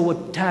get so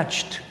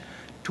attached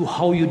to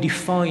how you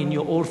define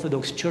your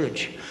Orthodox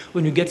Church,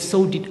 when you get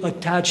so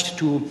attached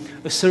to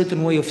a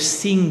certain way of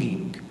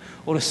singing,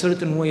 or a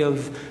certain way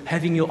of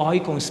having your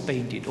icons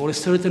painted, or a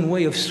certain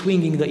way of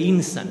swinging the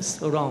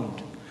incense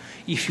around,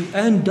 if you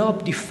end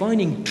up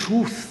defining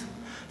truth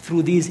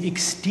through these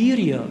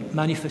exterior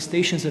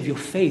manifestations of your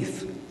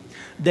faith,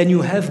 then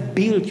you have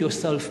built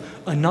yourself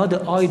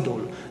another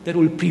idol that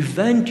will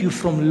prevent you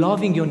from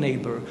loving your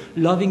neighbor,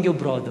 loving your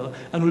brother,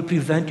 and will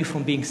prevent you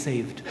from being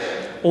saved,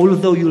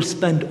 although you'll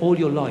spend all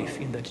your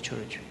life in that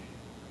church.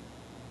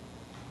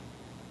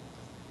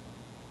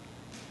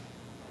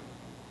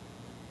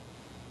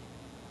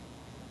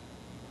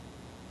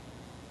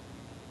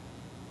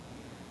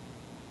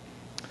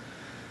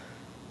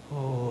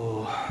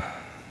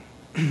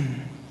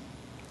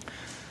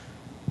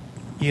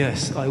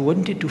 Yes, I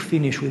wanted to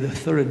finish with a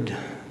third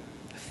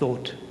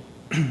thought.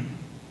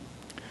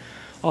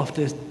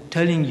 After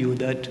telling you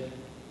that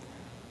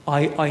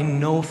I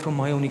know from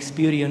my own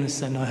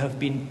experience, and I have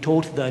been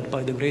taught that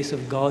by the grace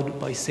of God,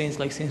 by saints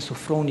like Saint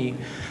Sophrony,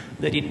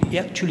 that it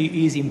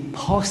actually is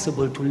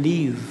impossible to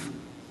live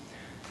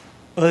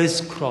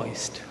as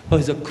Christ,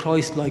 as a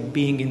Christ-like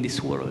being in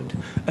this world.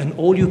 And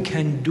all you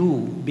can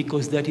do,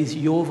 because that is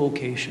your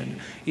vocation,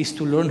 is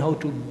to learn how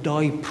to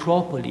die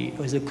properly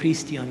as a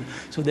Christian,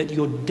 so that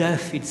your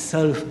death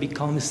itself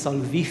becomes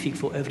salvific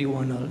for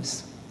everyone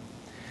else.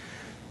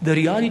 The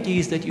reality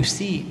is that, you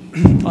see,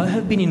 I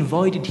have been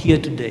invited here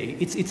today.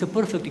 It's a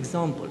perfect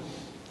example.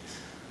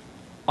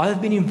 I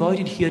have been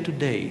invited here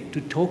today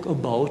to talk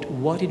about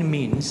what it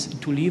means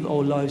to live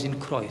our lives in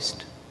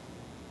Christ,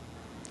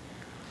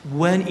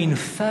 when in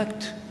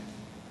fact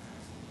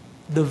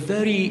the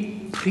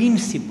very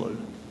principle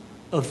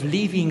of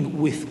living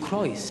with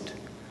Christ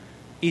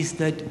is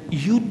that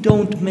you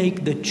don't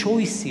make the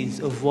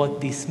choices of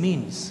what this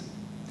means,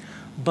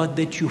 but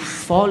that you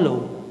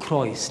follow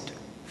Christ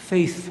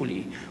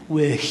faithfully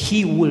where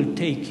He will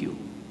take you.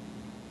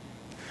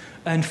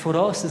 And for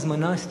us as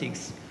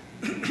monastics,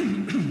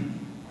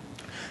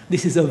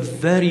 this is a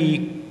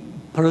very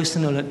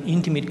personal and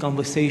intimate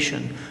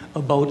conversation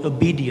about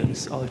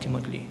obedience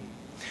ultimately.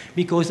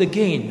 Because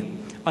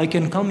again, I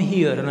can come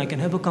here and I can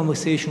have a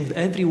conversation with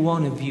every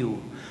one of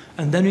you,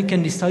 and then we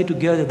can decide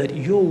together that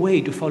your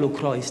way to follow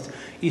Christ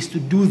is to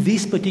do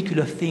these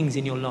particular things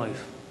in your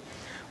life,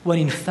 when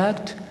in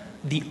fact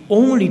the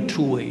only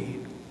true way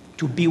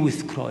to be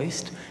with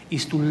Christ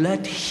is to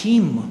let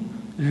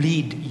Him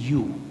lead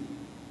you.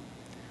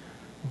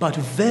 But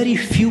very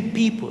few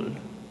people,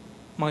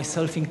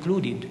 myself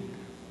included,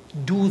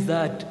 do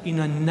that in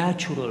a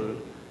natural,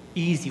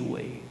 easy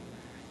way.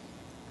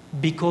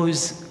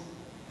 Because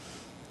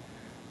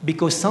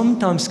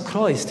sometimes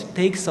Christ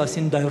takes us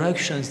in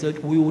directions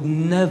that we would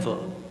never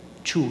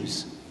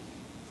choose.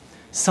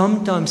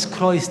 Sometimes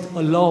Christ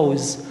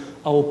allows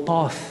our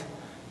path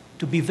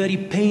to be very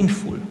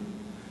painful,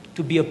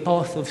 to be a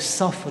path of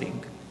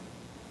suffering.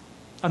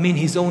 I mean,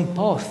 His own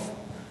path,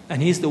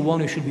 and He's the one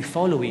who should be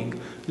following,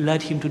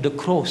 led Him to the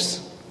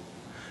cross.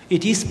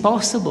 It is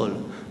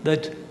possible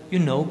that,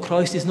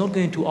 Christ is not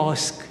going to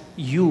ask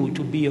you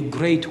to be a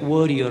great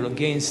warrior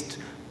against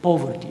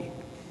poverty.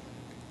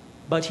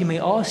 But He may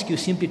ask you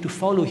simply to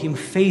follow Him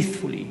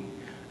faithfully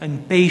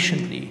and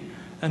patiently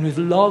and with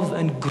love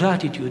and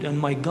gratitude. And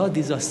my God,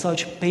 these are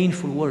such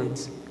painful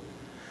words.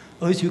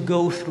 As you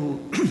go through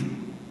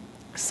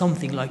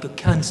something like a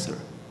cancer,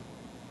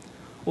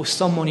 or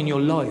someone in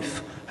your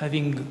life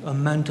having a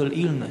mental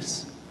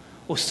illness,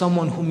 or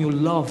someone whom you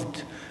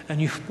loved and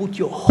you've put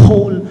your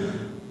whole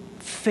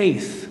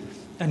faith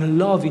and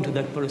love into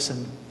that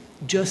person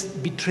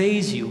just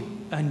betrays you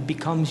and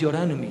becomes your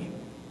enemy.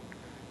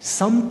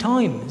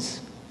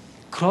 Sometimes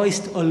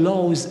Christ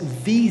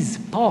allows these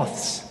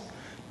paths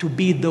to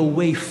be the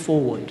way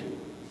forward.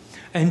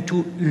 And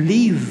to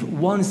live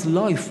one's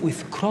life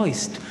with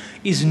Christ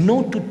is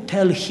not to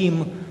tell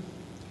him,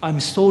 I'm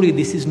sorry,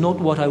 this is not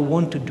what I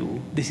want to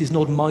do. This is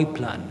not my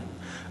plan.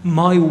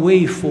 My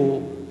way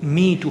for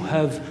me to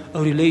have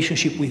a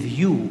relationship with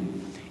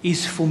you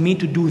is for me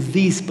to do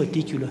these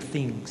particular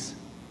things.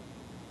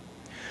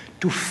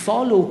 To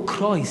follow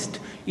Christ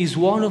is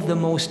one of the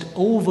most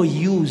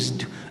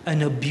overused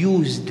and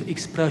abused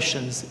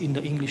expressions in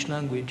the English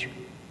language.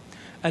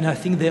 And I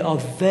think there are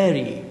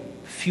very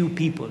few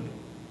people,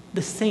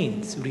 the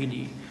saints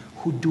really,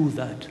 who do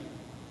that.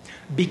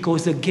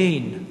 Because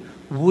again,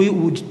 we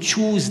would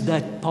choose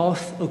that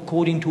path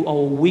according to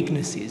our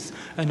weaknesses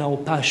and our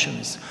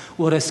passions,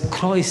 whereas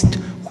Christ,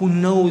 who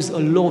knows a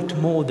lot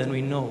more than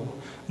we know,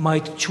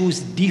 might choose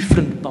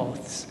different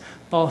paths,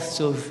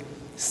 paths of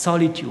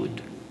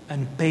solitude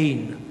and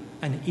pain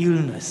and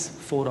illness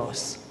for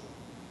us.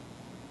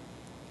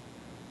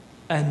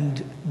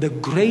 And the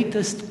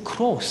greatest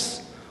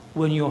cross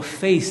when you're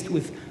faced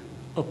with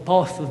a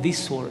path of this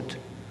sort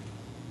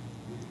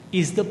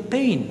is the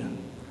pain,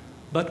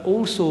 but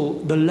also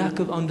the lack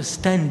of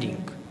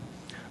understanding.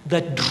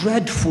 That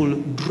dreadful,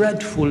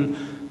 dreadful,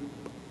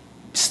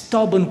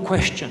 stubborn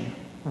question,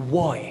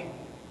 why?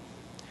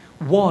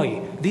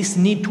 Why? This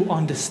need to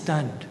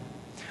understand.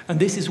 And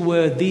this is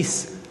where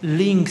this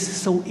links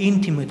so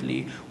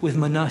intimately with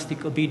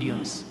monastic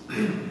obedience.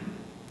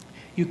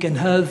 You can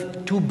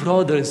have two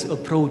brothers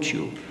approach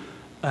you,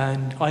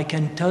 and I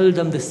can tell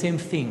them the same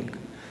thing.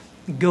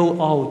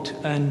 Go out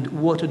and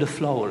water the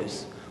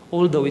flowers,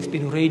 although it's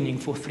been raining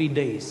for 3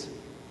 days.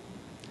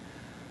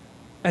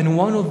 And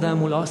one of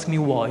them will ask me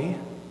why,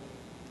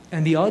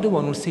 and the other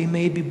one will say,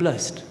 may it be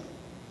blessed.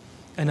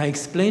 And I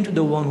explain to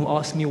the one who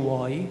asked me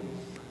why,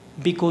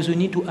 because we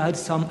need to add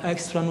some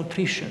extra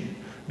nutrition,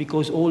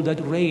 because all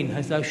that rain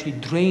has actually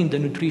drained the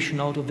nutrition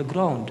out of the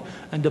ground,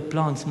 and the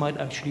plants might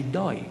actually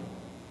die.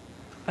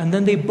 And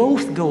then they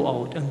both go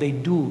out and they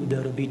do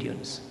their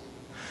obedience.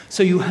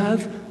 So you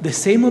have the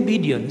same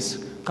obedience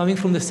coming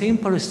from the same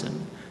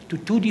person to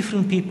two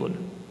different people.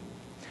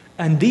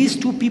 And these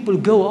two people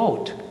go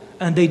out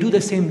and they do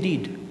the same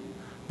deed.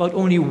 But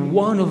only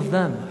one of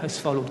them has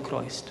followed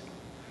Christ.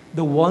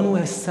 The one who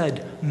has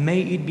said,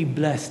 may it be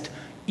blessed,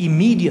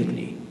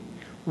 immediately,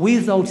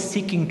 without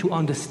seeking to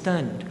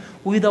understand,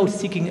 without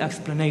seeking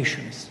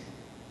explanations.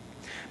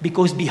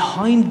 Because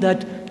behind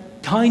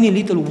that tiny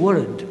little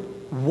word,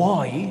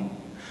 why,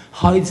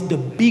 hides the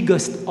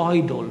biggest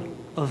idol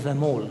of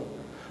them all,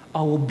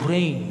 our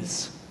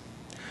brains,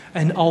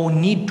 and our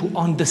need to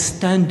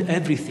understand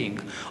everything,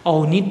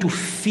 our need to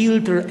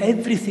filter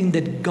everything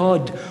that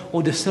God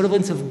or the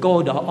servants of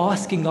God are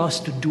asking us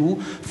to do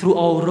through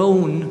our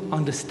own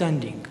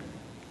understanding.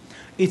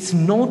 It's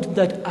not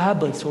that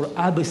abbots or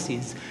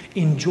abbesses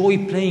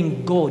enjoy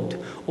playing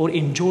God or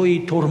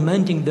enjoy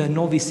tormenting their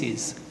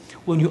novices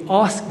when you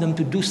ask them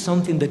to do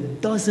something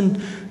that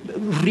doesn't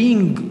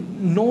ring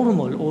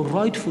normal or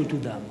rightful to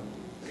them.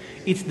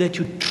 It's that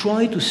you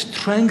try to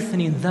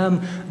strengthen in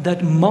them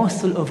that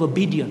muscle of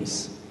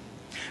obedience.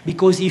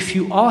 Because if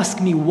you ask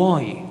me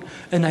why,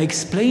 and I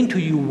explain to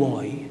you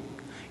why,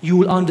 you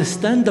will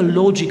understand the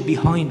logic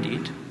behind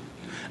it,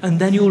 and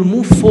then you will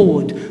move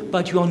forward,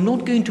 but you are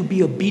not going to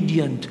be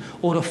obedient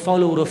or a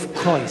follower of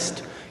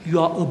Christ. You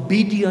are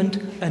obedient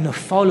and a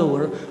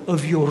follower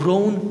of your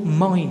own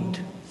mind,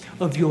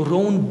 of your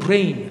own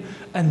brain.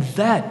 And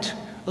that,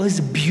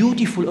 as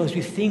beautiful as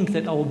we think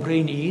that our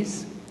brain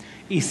is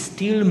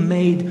still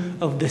made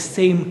of the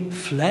same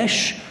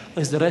flesh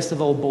as the rest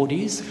of our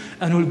bodies,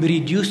 and will be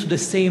reduced to the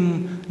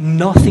same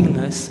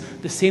nothingness,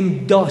 the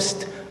same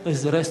dust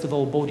as the rest of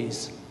our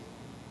bodies.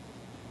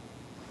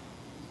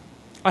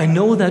 I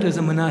know that as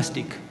a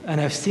monastic, and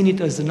I've seen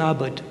it as an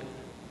abbot.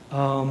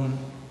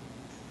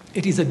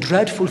 It is a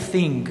dreadful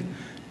thing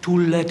to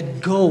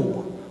let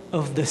go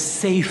of the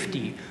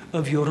safety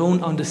of your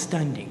own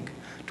understanding,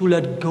 to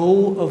let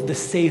go of the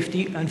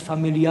safety and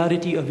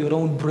familiarity of your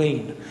own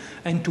brain,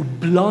 and to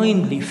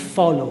blindly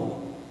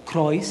follow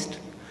Christ,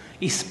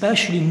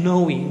 especially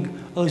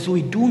knowing, as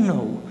we do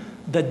know,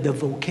 that the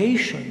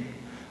vocation,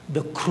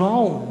 the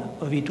crown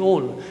of it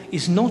all,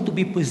 is not to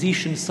be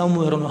positioned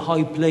somewhere on a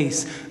high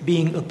place,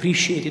 being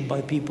appreciated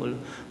by people,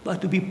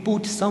 but to be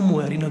put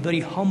somewhere in a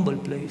very humble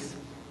place,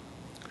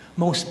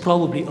 most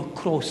probably a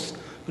cross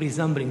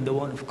resembling the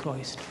one of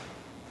Christ.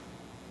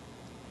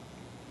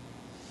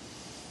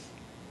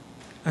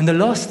 And the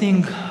last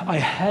thing I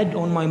had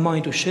on my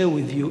mind to share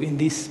with you in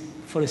this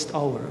first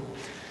hour,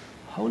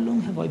 how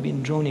long have I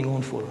been droning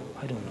on for?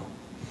 I don't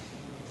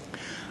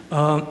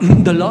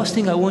know. The last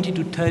thing I wanted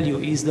to tell you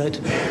is that,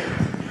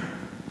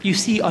 you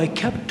see, I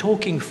kept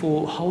talking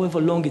for however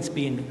long it's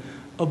been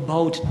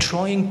about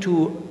trying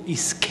to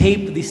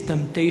escape this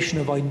temptation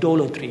of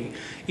idolatry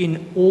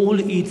in all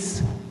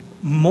its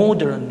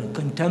modern,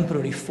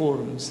 contemporary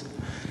forms.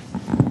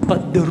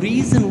 But the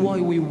reason why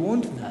we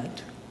want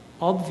that,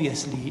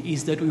 obviously,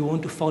 is that we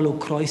want to follow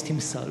Christ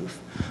himself.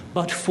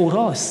 But for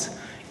us,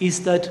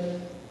 is that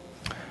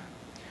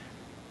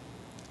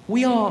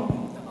we are,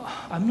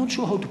 I'm not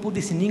sure how to put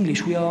this in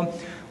English, we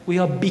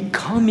are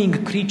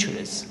becoming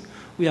creatures.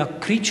 We are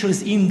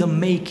creatures in the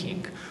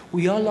making.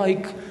 We are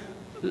like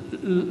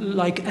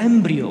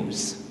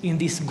embryos in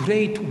this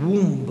great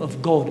womb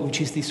of God,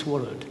 which is this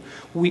world.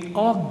 We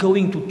are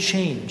going to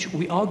change.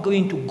 We are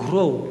going to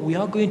grow. We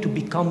are going to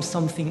become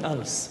something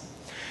else.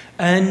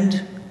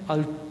 And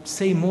I'll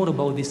say more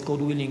about this,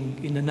 God willing,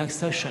 in the next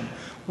session.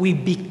 We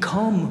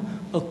become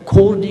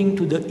according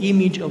to the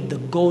image of the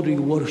God we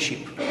worship.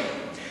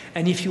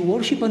 And if you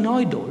worship an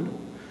idol,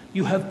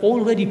 you have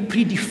already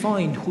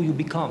predefined who you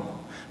become,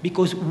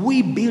 because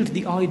we build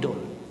the idol.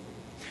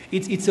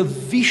 It's a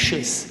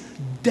vicious,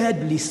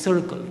 deadly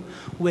circle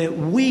where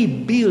we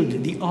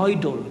build the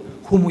idol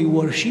whom we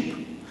worship,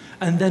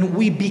 and then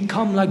we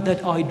become like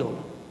that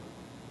idol.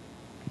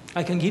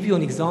 I can give you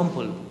an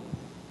example,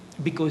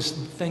 because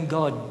thank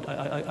God,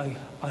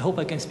 I hope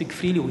I can speak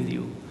freely with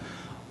you.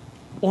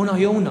 On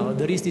Iona,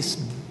 there is this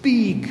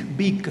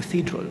big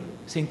cathedral,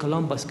 St.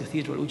 Columba's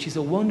Cathedral, which is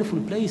a wonderful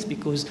place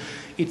because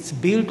it's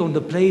built on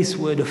the place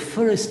where the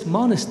first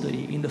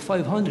monastery in the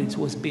 500s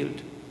was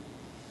built.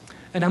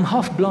 And I'm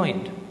half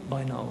blind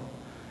by now.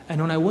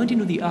 And when I went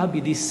into the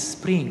abbey this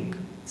spring,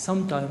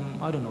 sometime,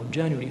 I don't know,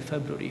 January,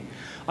 February,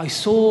 I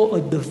saw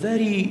at the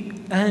very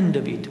end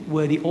of it,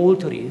 where the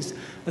altar is,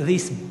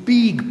 this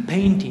big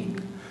painting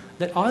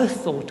that I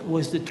thought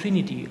was the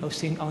Trinity of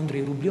St.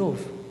 Andrei Rublev.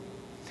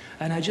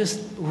 And I just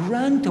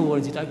ran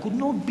towards it. I could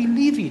not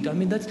believe it. I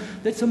mean,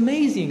 that's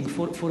amazing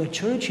for a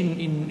church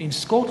in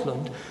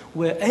Scotland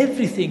where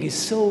everything is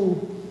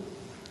so,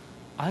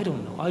 I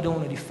don't know, I don't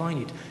want to define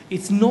it.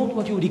 It's not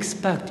what you would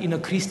expect in a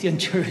Christian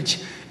church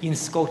in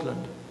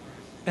Scotland.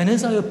 And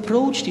as I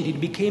approached it, it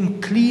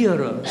became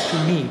clearer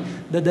to me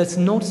that that's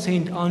not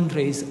St.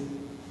 Andrei's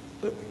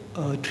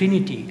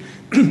Trinity.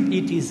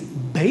 It is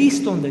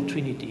based on the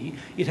Trinity.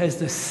 It has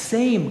the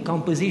same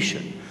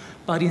composition.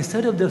 But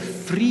instead of the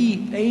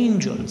three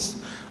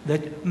angels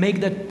that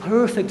make that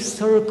perfect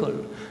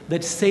circle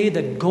that say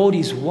that God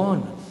is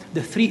one,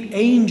 the three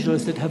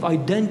angels that have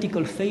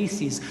identical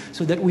faces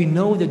so that we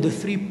know that the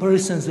three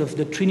persons of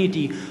the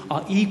Trinity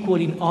are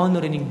equal in honor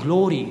and in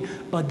glory,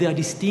 but they are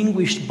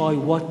distinguished by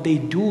what they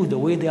do, the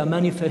way they are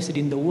manifested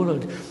in the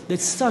world.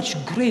 That's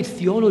such great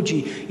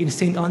theology in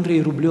St.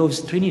 Andrei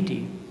Rublev's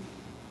Trinity.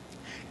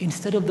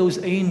 Instead of those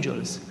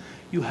angels,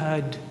 you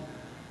had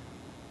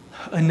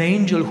an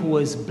angel who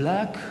was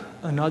black,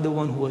 another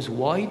one who was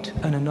white,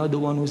 and another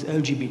one who was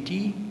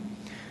LGBT.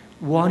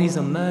 One is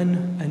a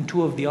man, and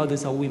two of the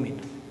others are women.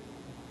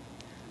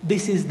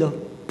 This is the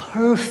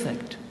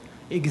perfect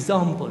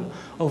example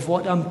of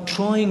what I'm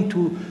trying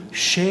to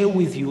share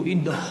with you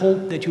in the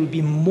hope that you'll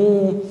be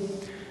more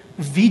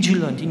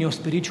vigilant in your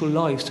spiritual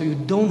life so you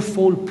don't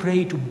fall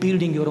prey to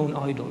building your own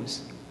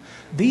idols.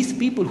 These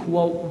people who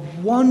are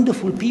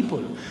wonderful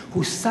people,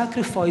 who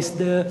sacrifice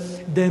their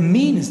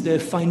means, their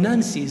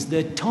finances,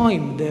 their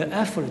time, their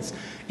efforts,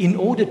 in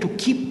order to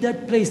keep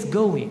that place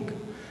going,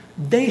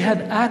 they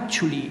have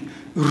actually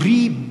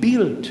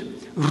rebuilt,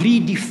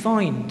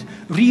 redefined,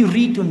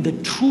 rewritten the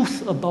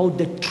truth about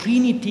the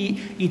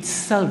Trinity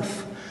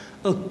itself.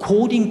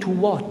 According to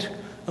what?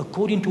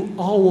 According to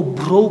our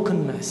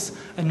brokenness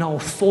and our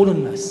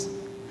fallenness.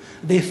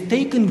 They've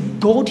taken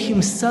God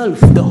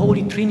himself, the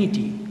Holy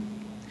Trinity,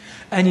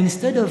 and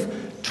instead of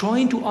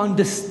trying to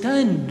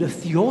understand the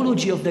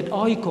theology of that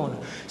icon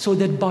so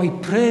that by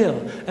prayer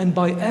and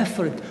by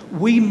effort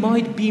we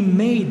might be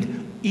made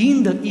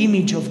in the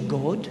image of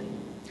God,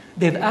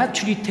 they've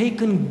actually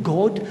taken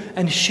God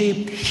and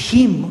shaped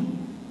him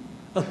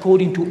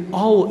according to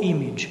our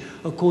image,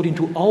 according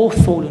to our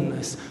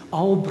fallenness,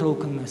 our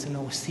brokenness, and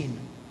our sin.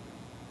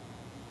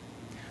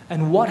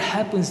 And what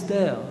happens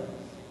there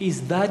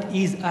is that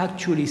is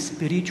actually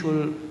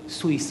spiritual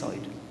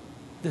suicide.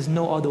 There's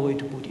no other way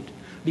to put it.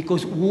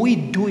 Because we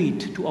do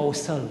it to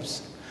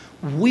ourselves.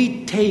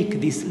 We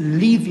take this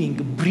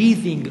living,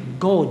 breathing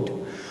God,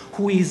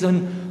 who is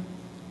an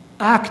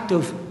act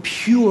of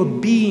pure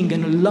being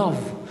and love,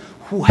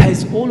 who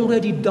has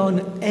already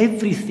done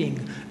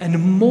everything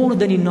and more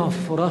than enough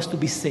for us to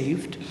be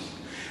saved,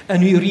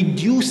 and we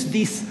reduce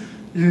this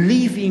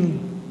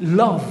living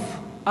love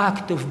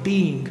act of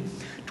being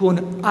to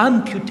an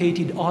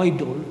amputated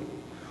idol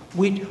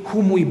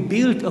whom we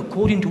build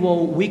according to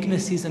our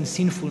weaknesses and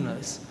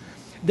sinfulness.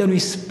 Then we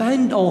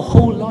spend our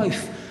whole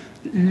life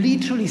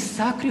literally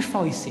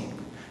sacrificing,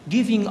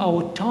 giving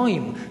our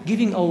time,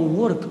 giving our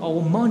work,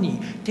 our money,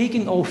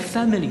 taking our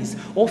families,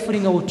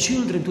 offering our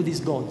children to these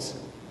gods.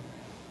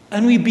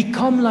 And we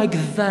become like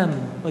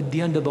them at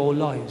the end of our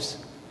lives.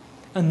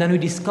 And then we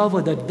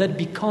discover that that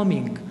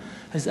becoming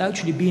has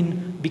actually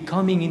been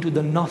becoming into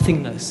the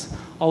nothingness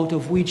out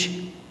of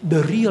which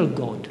the real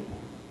God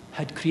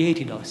had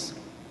created us.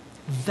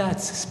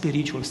 That's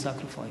spiritual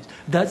sacrifice.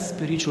 That's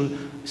spiritual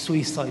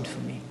suicide for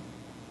me.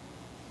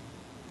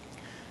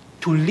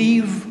 To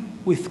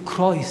live with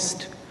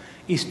Christ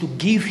is to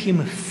give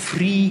him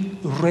free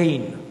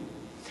rein.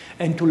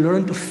 and to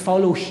learn to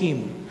follow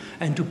him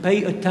and to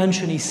pay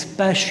attention,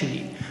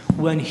 especially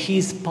when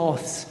his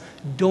paths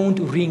don't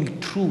ring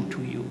true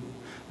to you,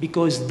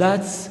 because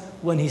that's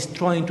when he's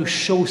trying to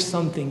show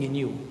something in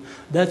you.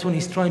 That's when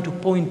he's trying to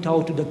point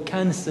out to the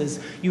cancers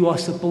you are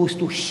supposed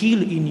to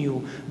heal in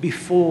you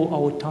before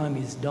our time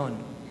is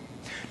done.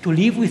 To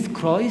live with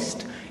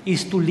Christ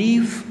is to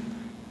live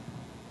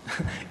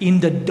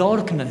in the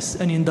darkness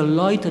and in the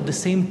light at the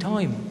same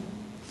time.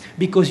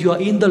 Because you are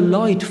in the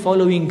light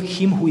following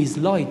him who is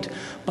light,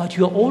 but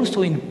you are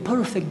also in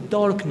perfect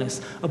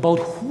darkness about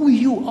who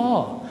you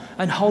are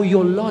and how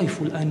your life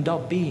will end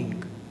up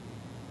being.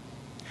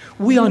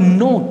 We are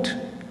not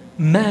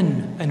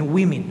men and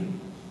women.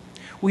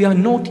 We are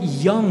not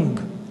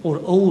young or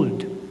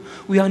old.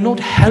 We are not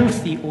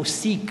healthy or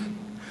sick.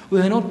 We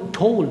are not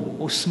tall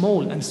or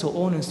small, and so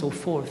on and so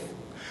forth.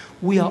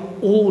 We are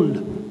all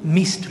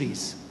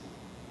mysteries.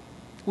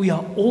 We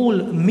are all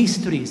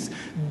mysteries.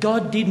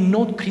 God did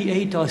not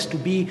create us to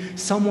be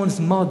someone's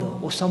mother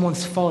or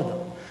someone's father,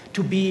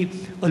 to be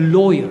a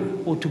lawyer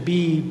or to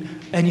be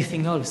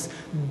anything else.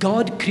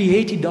 God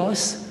created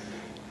us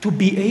to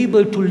be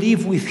able to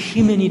live with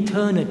him in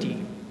eternity.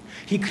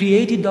 He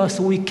created us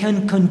so we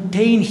can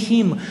contain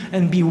him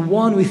and be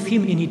one with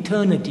him in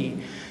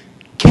eternity.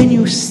 Can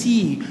you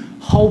see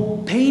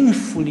how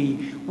painfully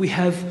we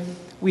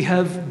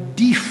have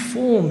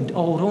deformed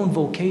our own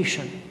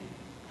vocation?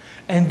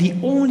 And the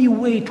only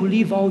way to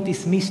live out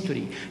this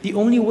mystery, the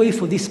only way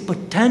for this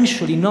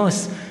potential in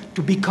us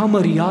to become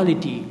a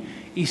reality,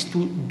 is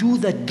to do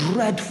that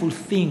dreadful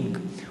thing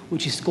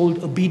which is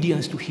called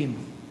obedience to him,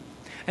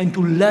 and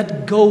to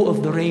let go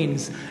of the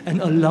reins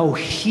and allow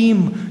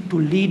him to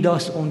lead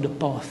us on the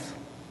path.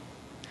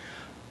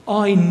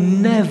 I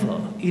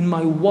never in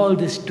my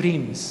wildest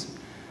dreams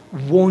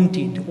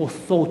wanted or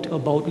thought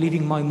about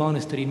leaving my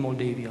monastery in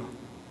Moldavia.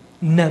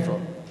 Never.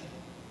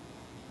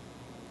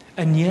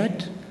 And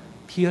yet,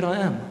 here I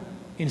am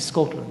in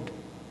Scotland.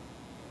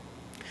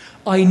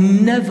 I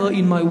never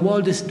in my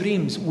wildest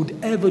dreams would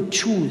ever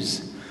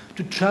choose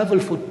to travel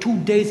for 2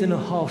 days and a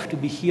half to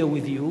be here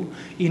with you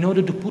in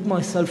order to put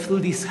myself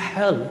through this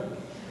hell.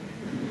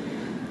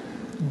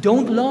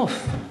 Don't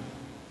laugh,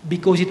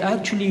 because it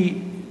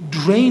actually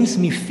drains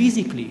me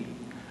physically,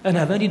 and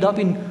I've ended up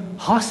in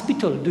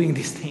hospital doing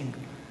this thing.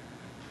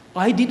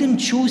 I didn't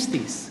choose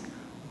this,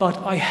 but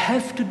I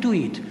have to do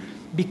it,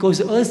 because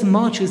as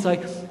much as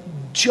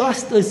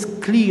just as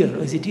clear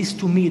as it is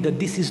to me that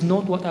this is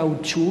not what I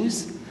would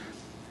choose,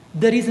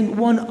 there isn't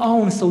 1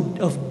 ounce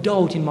of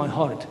doubt in my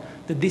heart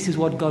that this is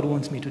what God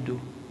wants me to do.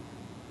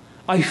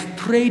 I've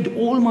prayed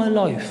all my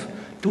life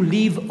to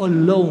live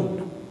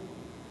alone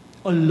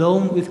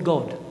with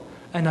God.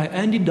 And I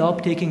ended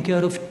up taking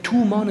care of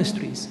 2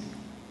 monasteries.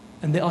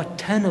 And there are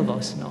 10 of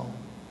us now.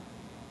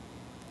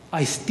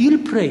 I still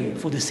pray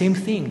for the same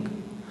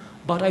thing,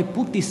 but I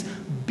put this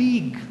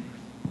big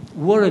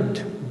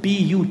word,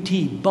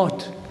 B-U-T,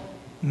 but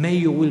may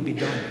your will be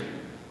done.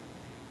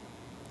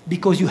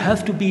 Because you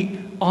have to be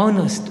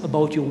honest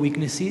about your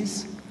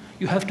weaknesses.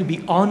 You have to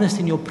be honest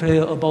in your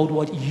prayer about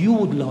what you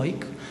would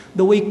like,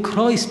 the way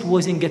Christ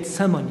was in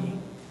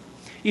Gethsemane.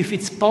 If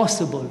it's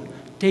possible,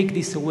 take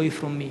this away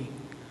from me,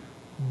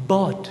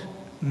 but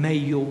may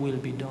your will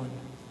be done.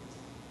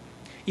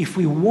 If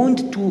we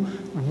want to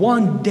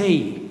one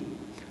day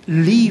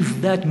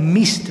live that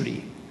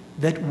mystery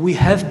that we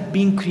have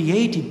been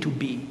created to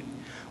be,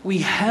 we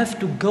have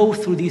to go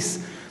through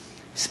this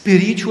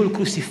spiritual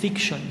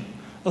crucifixion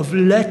of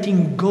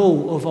letting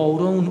go of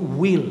our own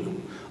will,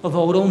 of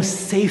our own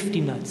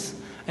safety nets,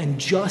 and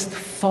just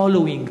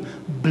following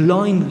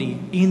blindly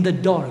in the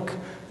dark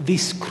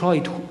this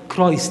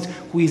Christ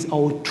who is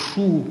our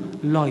true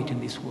light in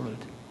this world.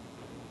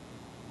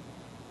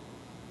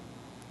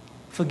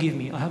 Forgive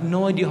me, I have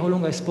no idea how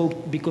long I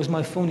spoke because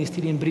my phone is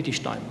still in British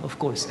time, of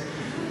course.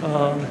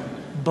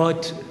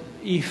 But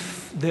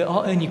if there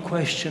are any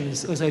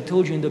questions, as I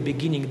told you in the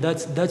beginning,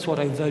 that's what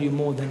I value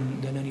more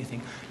than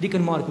anything.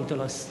 Deacon Mark will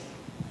tell us.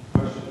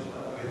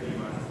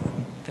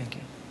 Thank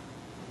you.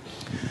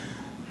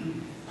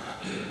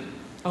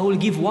 I will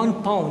give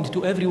 £1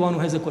 to everyone who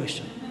has a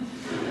question.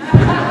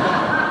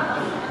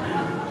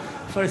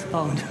 First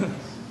pound.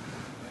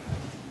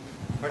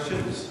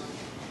 Questions?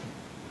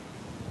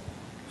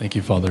 Thank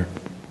you, Father.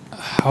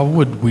 How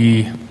would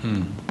we...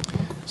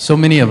 So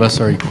many of us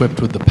are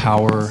equipped with the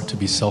power to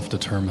be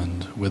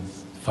self-determined, with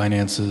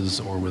finances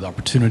or with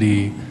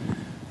opportunity.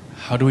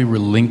 How do we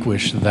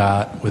relinquish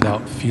that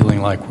without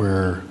feeling like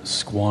we're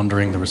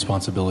squandering the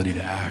responsibility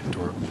to act?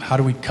 Or how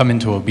do we come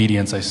into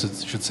obedience, I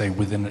should say,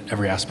 within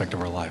every aspect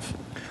of our life?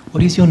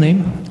 What is your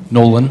name?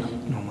 Nolan.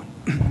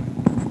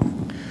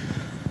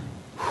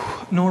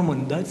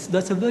 Norman,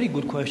 that's a very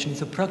good question.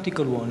 It's a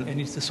practical one, and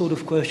it's the sort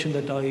of question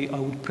that I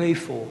would pray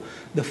for.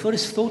 The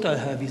first thought I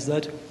have is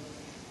that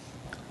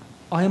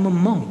I am a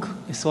monk.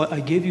 So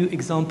I gave you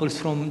examples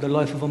from the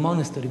life of a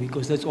monastery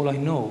because that's all I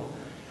know.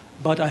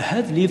 But I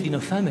have lived in a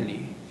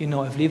family.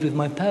 I've lived with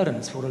my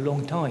parents for a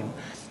long time.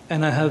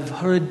 And I have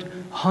heard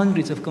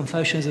hundreds of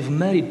confessions of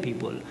married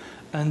people.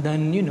 And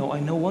then, I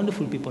know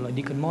wonderful people like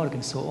Deacon Mark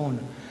and so on.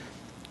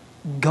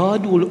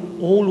 God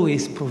will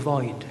always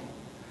provide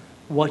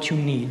what you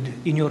need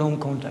in your own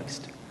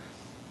context.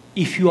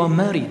 If you are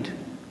married,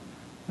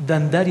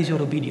 then that is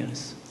your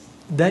obedience.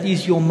 That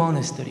is your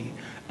monastery.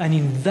 And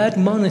in that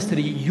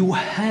monastery, you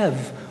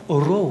have a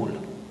role.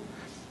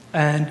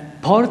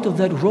 And part of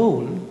that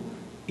role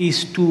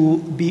is to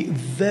be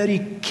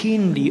very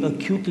keenly,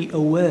 acutely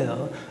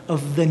aware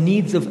of the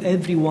needs of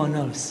everyone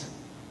else.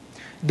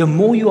 The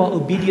more you are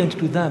obedient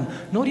to them,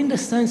 not in the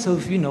sense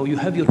of, you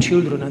have your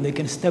children and they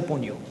can step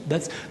on you.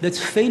 That's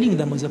failing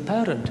them as a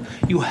parent.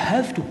 You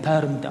have to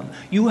parent them.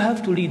 You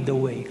have to lead the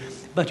way.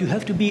 But you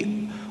have to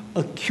be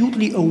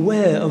acutely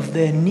aware of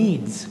their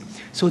needs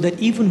so that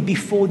even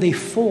before they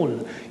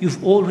fall,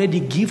 you've already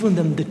given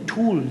them the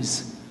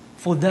tools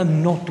for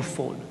them not to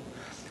fall.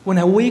 When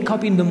I wake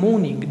up in the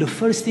morning, the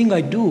first thing I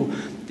do,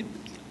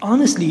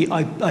 honestly,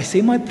 I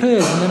say my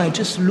prayers and then I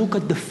just look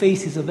at the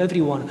faces of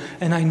everyone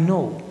and I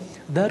know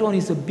that one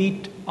is a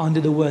bit under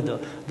the weather.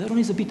 That one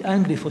is a bit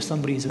angry for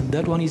some reason.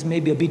 That one is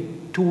maybe a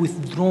bit too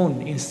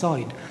withdrawn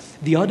inside.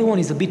 The other one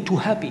is a bit too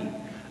happy.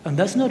 And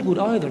that's not good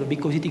either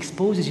because it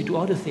exposes you to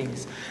other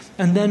things.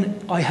 And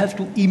then I have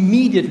to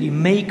immediately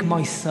make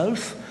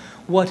myself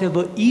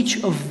whatever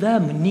each of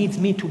them needs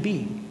me to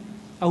be.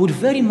 I would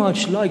very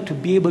much like to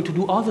be able to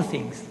do other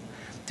things,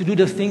 to do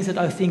the things that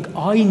I think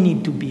I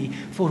need to be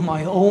for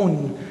my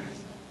own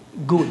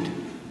good.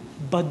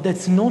 But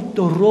that's not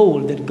the role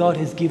that God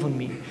has given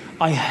me.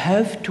 I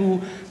have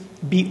to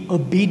be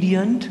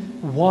obedient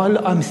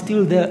while I'm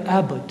still their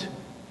abbot.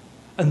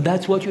 And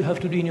that's what you have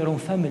to do in your own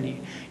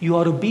family. You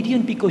are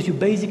obedient because you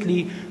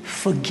basically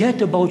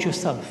forget about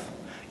yourself.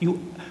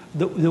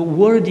 The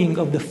wording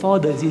of the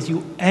fathers is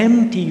you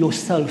empty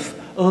yourself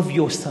of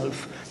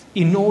yourself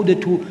in order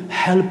to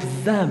help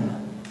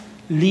them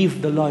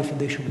live the life that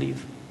they should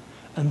live.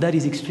 And that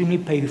is extremely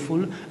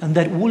painful, and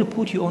that will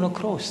put you on a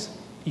cross,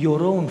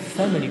 your own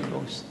family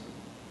cross.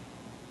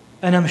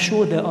 And I'm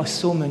sure there are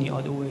so many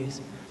other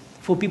ways.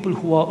 For people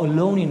who are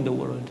alone in the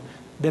world,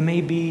 there may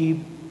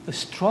be a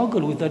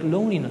struggle with that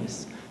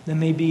loneliness. There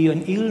may be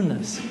an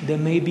illness. There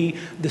may be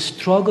the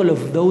struggle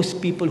of those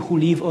people who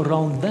live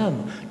around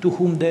them, to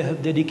whom they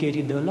have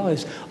dedicated their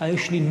lives. I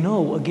actually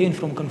know, again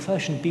from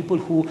confession, people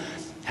who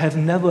have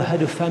never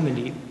had a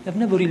family. They've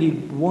never really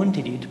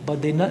wanted it,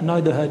 but they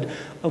neither had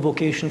a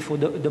vocation for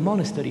the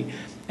monastery.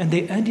 And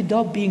they ended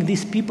up being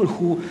these people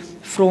who,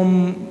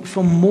 from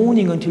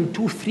morning until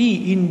 2,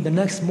 3 in the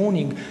next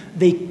morning,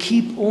 they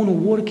keep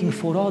on working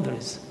for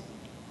others.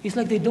 It's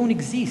like they don't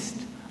exist.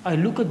 I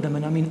look at them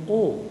and I'm in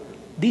awe.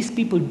 These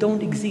people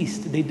don't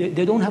exist. They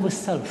don't have a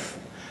self.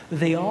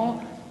 They are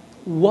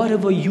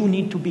whatever you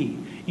need to be.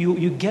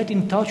 You get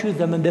in touch with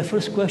them and their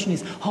first question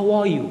is, how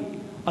are you?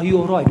 Are you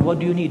all right? What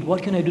do you need?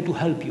 What can I do to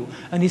help you?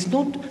 And it's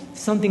not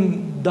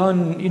something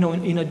done,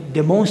 in a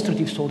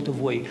demonstrative sort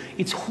of way.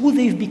 It's who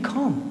they've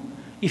become.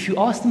 If you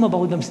ask them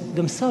about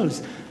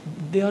themselves,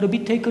 they are a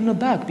bit taken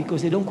aback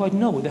because they don't quite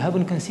know. They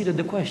haven't considered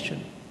the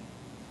question.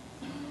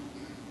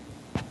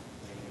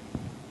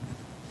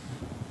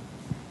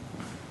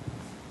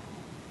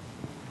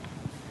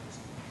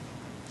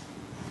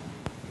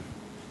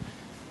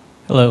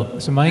 Hello.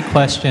 So my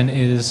question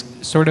is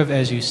sort of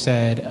as you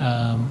said,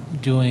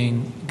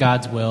 doing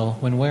God's will.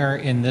 When we're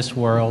in this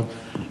world,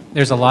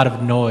 there's a lot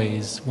of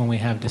noise when we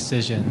have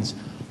decisions.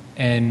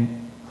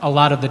 And a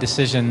lot of the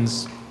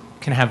decisions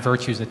can have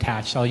virtues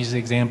attached. I'll use the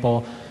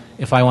example,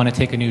 if I want to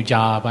take a new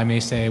job, I may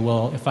say,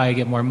 well, if I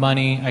get more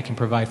money, I can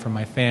provide for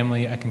my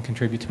family, I can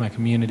contribute to my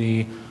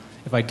community.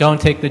 If I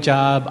don't take the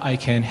job, I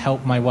can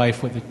help my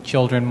wife with the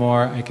children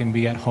more, I can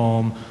be at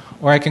home.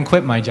 Or I can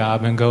quit my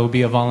job and go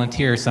be a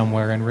volunteer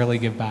somewhere and really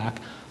give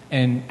back.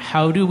 And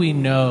how do we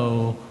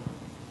know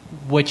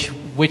which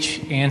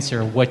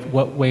answer,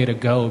 what way to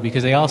go?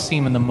 Because they all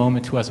seem in the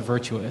moment to us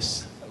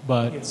virtuous,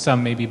 but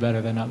some may be better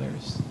than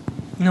others.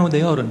 No,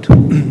 they aren't.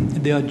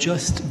 They are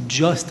just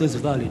as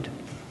valid.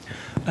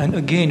 And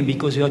again,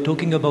 because we are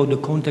talking about the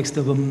context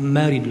of a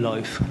married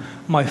life,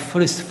 my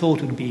first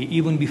thought would be,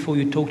 even before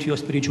you talk to your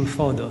spiritual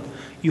father,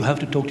 you have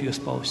to talk to your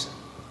spouse.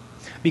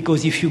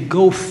 Because if you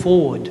go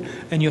forward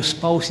and your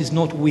spouse is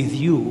not with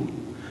you,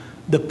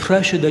 the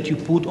pressure that you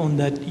put on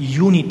that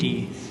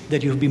unity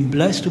that you've been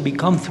blessed to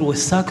become through a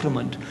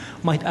sacrament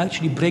might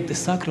actually break the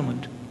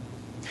sacrament.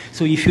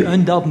 So if you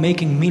end up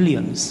making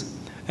millions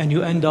and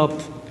you end up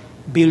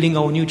building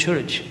our new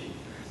church,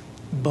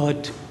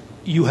 but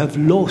you have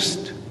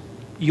lost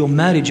your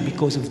marriage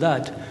because of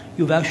that,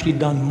 you've actually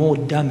done more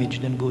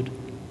damage than good.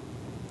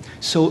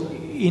 So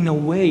in a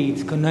way,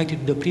 it's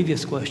connected to the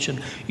previous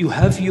question. You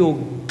have your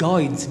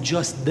guides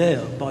just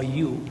there by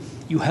you.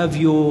 You have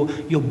your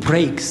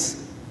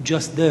brakes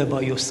just there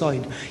by your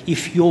side.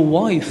 If your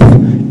wife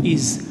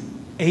is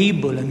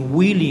able and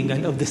willing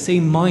and of the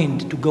same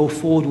mind to go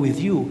forward with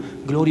you,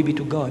 glory be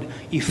to God.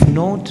 If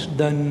not,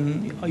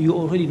 then you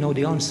already know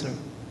the answer.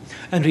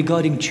 And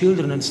regarding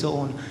children and so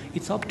on,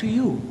 it's up to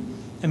you.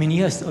 I mean,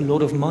 yes, a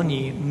lot of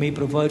money may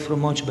provide for a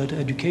much better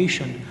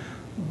education,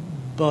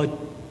 but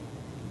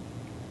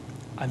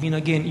I mean,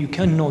 again, you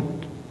cannot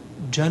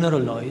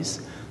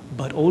generalize,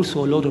 but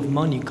also a lot of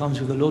money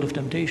comes with a lot of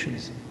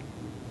temptations.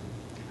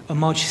 A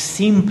much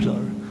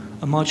simpler,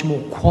 a much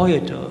more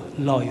quieter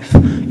life,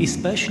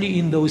 especially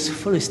in those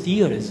first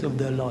years of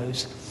their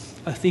lives,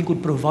 I think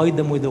would provide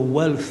them with a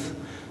wealth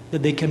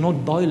that they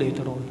cannot buy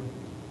later on.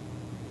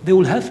 They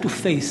will have to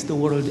face the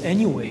world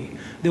anyway.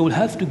 They will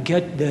have to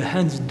get their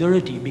hands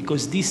dirty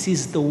because this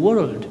is the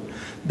world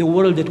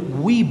that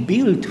we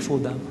built for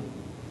them.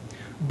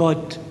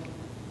 But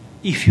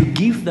if you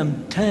give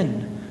them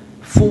 10,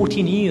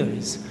 14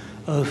 years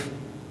of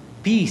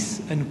peace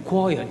and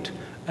quiet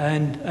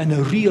and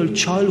a real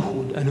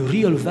childhood and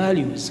real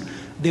values,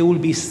 they will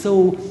be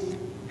so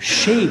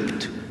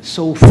shaped,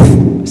 so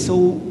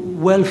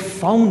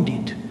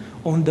well-founded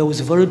on those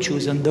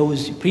virtues and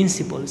those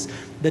principles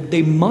that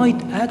they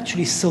might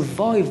actually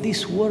survive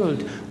this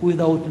world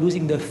without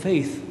losing their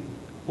faith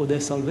or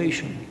their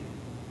salvation.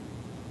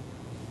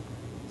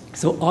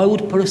 So I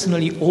would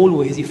personally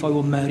always, if I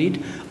were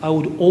married, I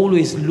would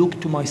always look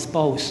to my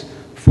spouse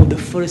for the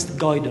first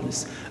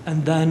guidance.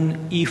 And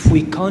then if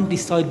we can't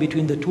decide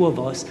between the two of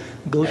us,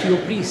 go to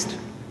your priest.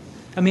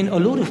 I mean, a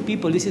lot of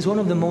people, this is one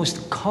of the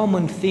most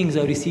common things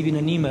I receive in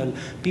an email,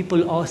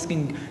 people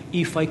asking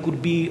if I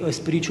could be a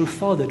spiritual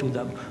father to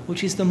them,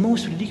 which is the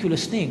most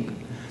ridiculous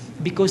thing.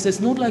 Because it's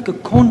not like a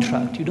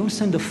contract. You don't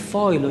send a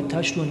file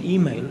attached to an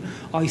email.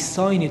 I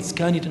sign it,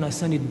 scan it, and I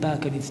send it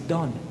back, and it's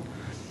done.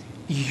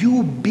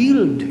 You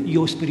build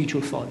your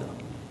spiritual father.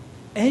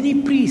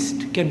 Any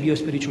priest can be your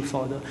spiritual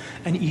father.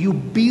 And you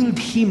build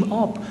him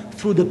up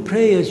through the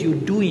prayers you're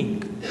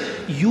doing.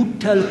 You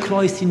tell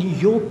Christ in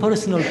your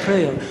personal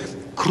prayer,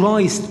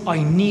 Christ,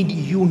 I need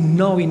you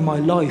now in my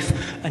life.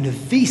 And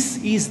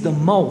this is the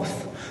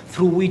mouth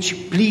through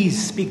which,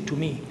 please speak to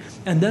me.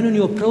 And then when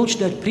you approach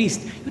that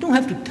priest, you don't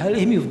have to tell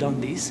him you've done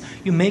this.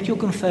 You make your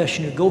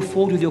confession, you go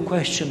forward with your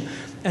question.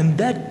 And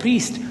that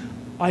priest,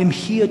 I'm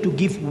here to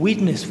give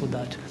witness for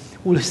that,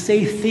 will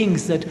say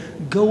things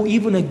that go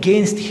even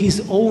against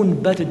his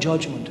own better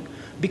judgment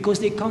because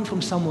they come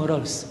from somewhere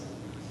else.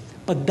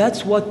 But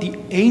that's what the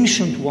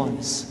ancient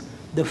ones,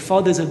 the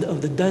fathers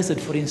of the desert,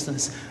 for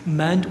instance,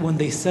 meant when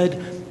they said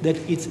that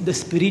it's the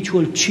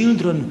spiritual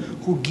children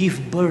who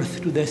give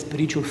birth to their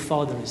spiritual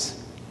fathers.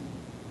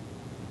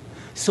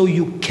 So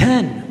you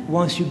can,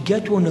 once you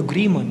get to an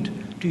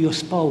agreement to your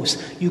spouse,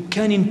 you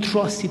can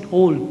entrust it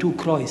all to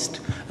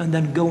Christ and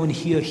then go and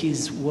hear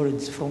his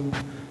words from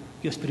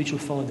your spiritual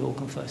father or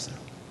confessor.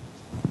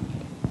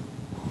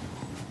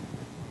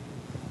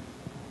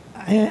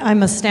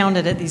 I'm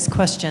astounded at these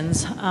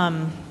questions.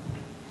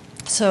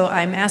 So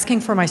I'm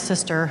asking for my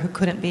sister, who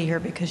couldn't be here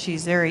because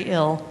she's very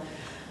ill.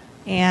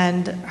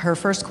 And her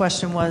first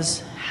question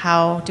was,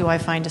 how do I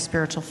find a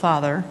spiritual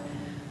father?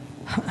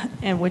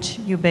 And which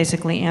you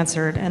basically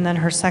answered. And then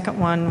her second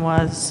one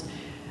was,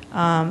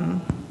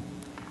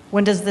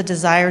 when does the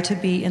desire to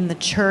be in the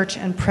church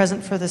and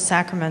present for the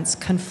sacraments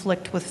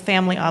conflict with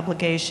family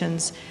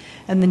obligations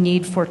and the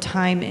need for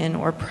time in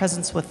or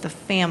presence with the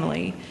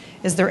family?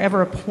 Is there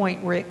ever a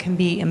point where it can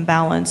be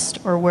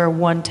imbalanced or where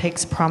one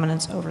takes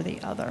prominence over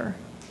the other?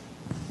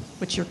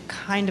 Which you're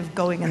kind of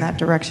going in that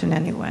direction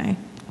anyway.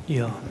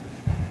 Yeah.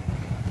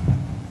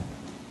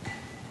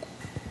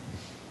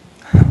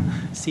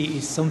 See,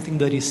 it's something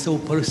that is so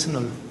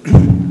personal.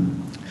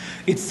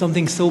 It's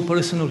something so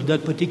personal to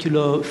that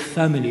particular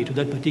family, to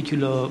that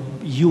particular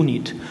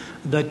unit,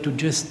 that to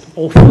just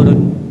offer a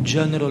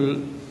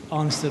general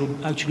answer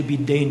would actually be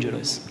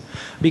dangerous.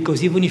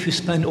 Because even if you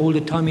spend all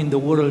the time in the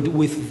world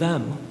with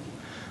them,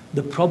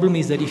 the problem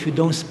is that if you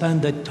don't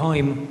spend that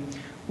time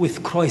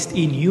with Christ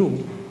in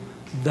you,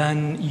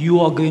 then you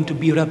are going to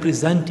be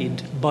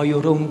represented by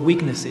your own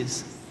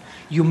weaknesses.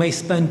 You may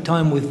spend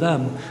time with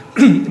them,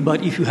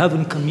 but if you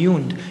haven't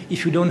communed,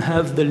 if you don't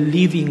have the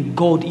living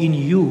God in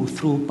you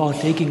through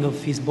partaking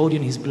of his body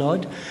and his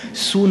blood,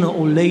 sooner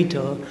or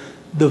later,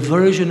 the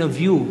version of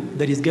you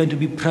that is going to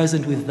be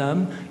present with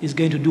them is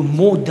going to do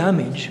more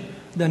damage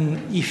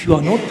than if you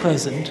are not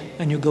present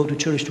and you go to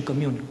church to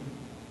commune.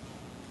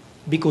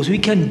 Because we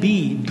can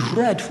be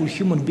dreadful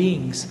human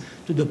beings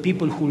to the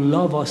people who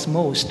love us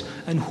most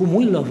and whom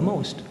we love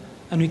most.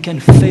 And we can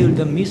fail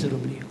them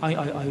miserably.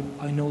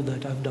 I know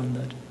that, I've done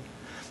that.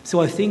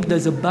 So I think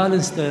there's a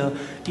balance there.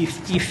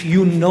 If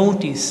you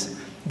notice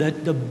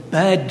that the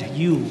bad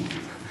you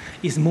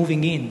is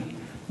moving in,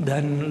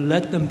 then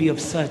let them be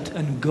upset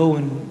and go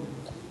and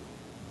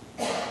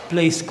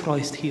place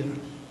Christ here.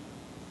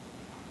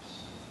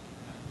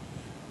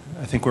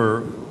 I think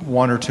we're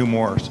one or two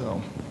more,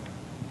 so.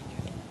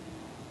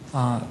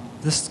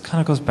 This kind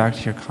of goes back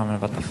to your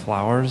comment about the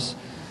flowers.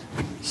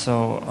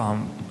 So,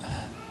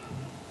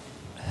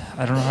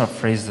 I don't know how to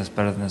phrase this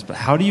better than this, but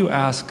how do you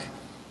ask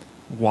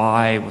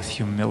why with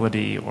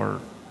humility or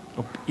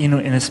in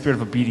a spirit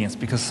of obedience?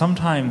 Because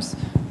sometimes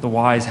the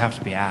whys have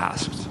to be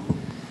asked.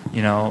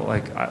 You know,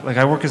 like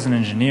I work as an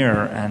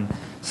engineer, and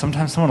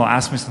sometimes someone will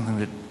ask me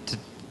something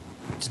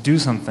to do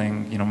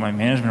something, you know, my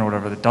management or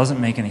whatever, that doesn't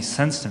make any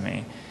sense to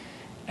me.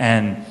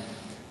 And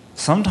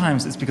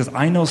sometimes it's because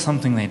I know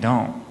something they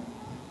don't.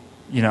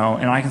 you know,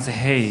 and I can say,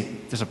 hey,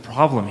 there's a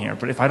problem here.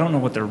 But if I don't know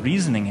what their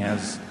reasoning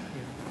is,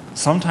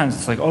 sometimes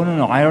it's like, oh,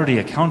 no, I already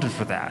accounted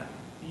for that,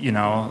 you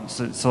know.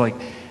 So like,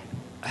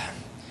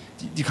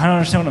 do you kind of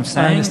understand what I'm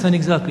saying? I understand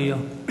exactly, yeah.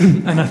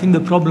 And I think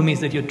the problem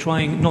is that you're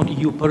trying, not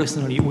you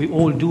personally, we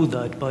all do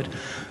that, but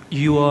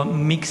you are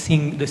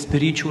mixing the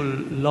spiritual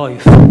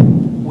life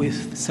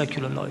with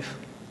secular life.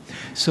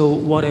 So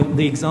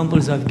the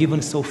examples I've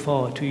given so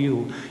far to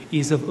you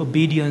is of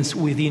obedience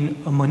within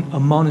a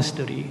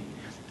monastery.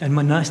 And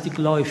monastic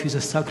life is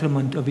a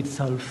sacrament of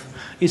itself.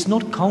 It's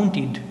not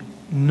counted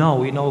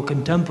now in our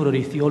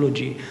contemporary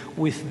theology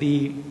with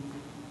the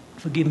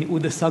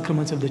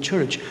sacraments of the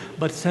church,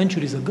 but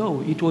centuries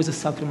ago it was a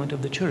sacrament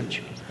of the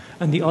church.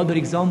 And the other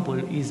example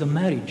is a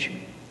marriage,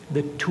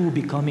 the two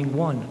becoming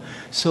one.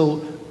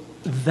 So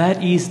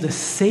that is the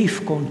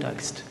safe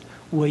context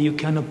where you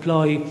can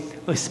apply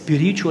a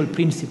spiritual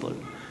principle.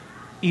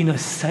 In a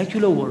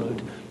secular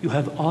world, you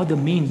have other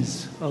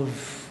means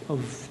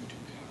of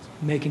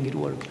making it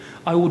work.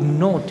 I would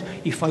not,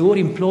 if I were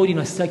employed in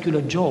a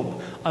secular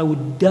job, I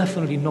would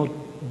definitely not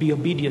be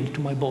obedient to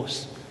my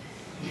boss.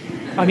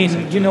 I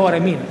mean, you know what I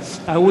mean?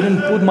 I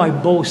wouldn't put my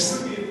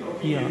boss,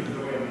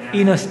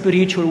 in a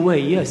spiritual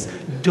way, yes.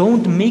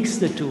 Don't mix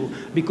the two,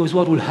 because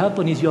what will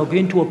happen is you are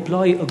going to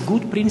apply a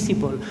good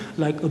principle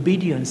like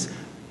obedience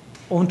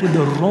onto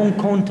the wrong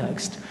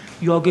context.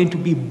 You are going to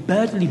be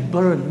badly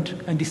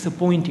burned and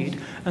disappointed,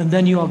 and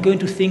then you are going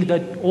to think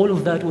that all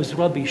of that was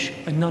rubbish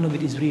and none of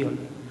it is real.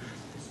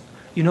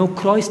 You know,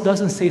 Christ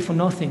doesn't say for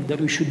nothing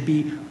that we should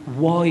be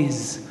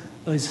wise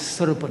as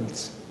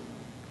serpents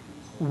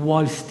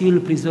while still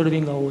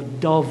preserving our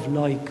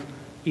dove-like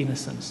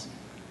innocence.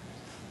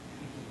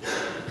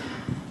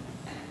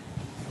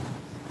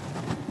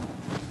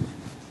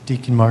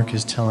 Deacon Mark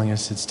is telling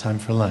us it's time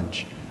for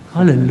lunch.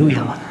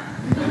 Hallelujah.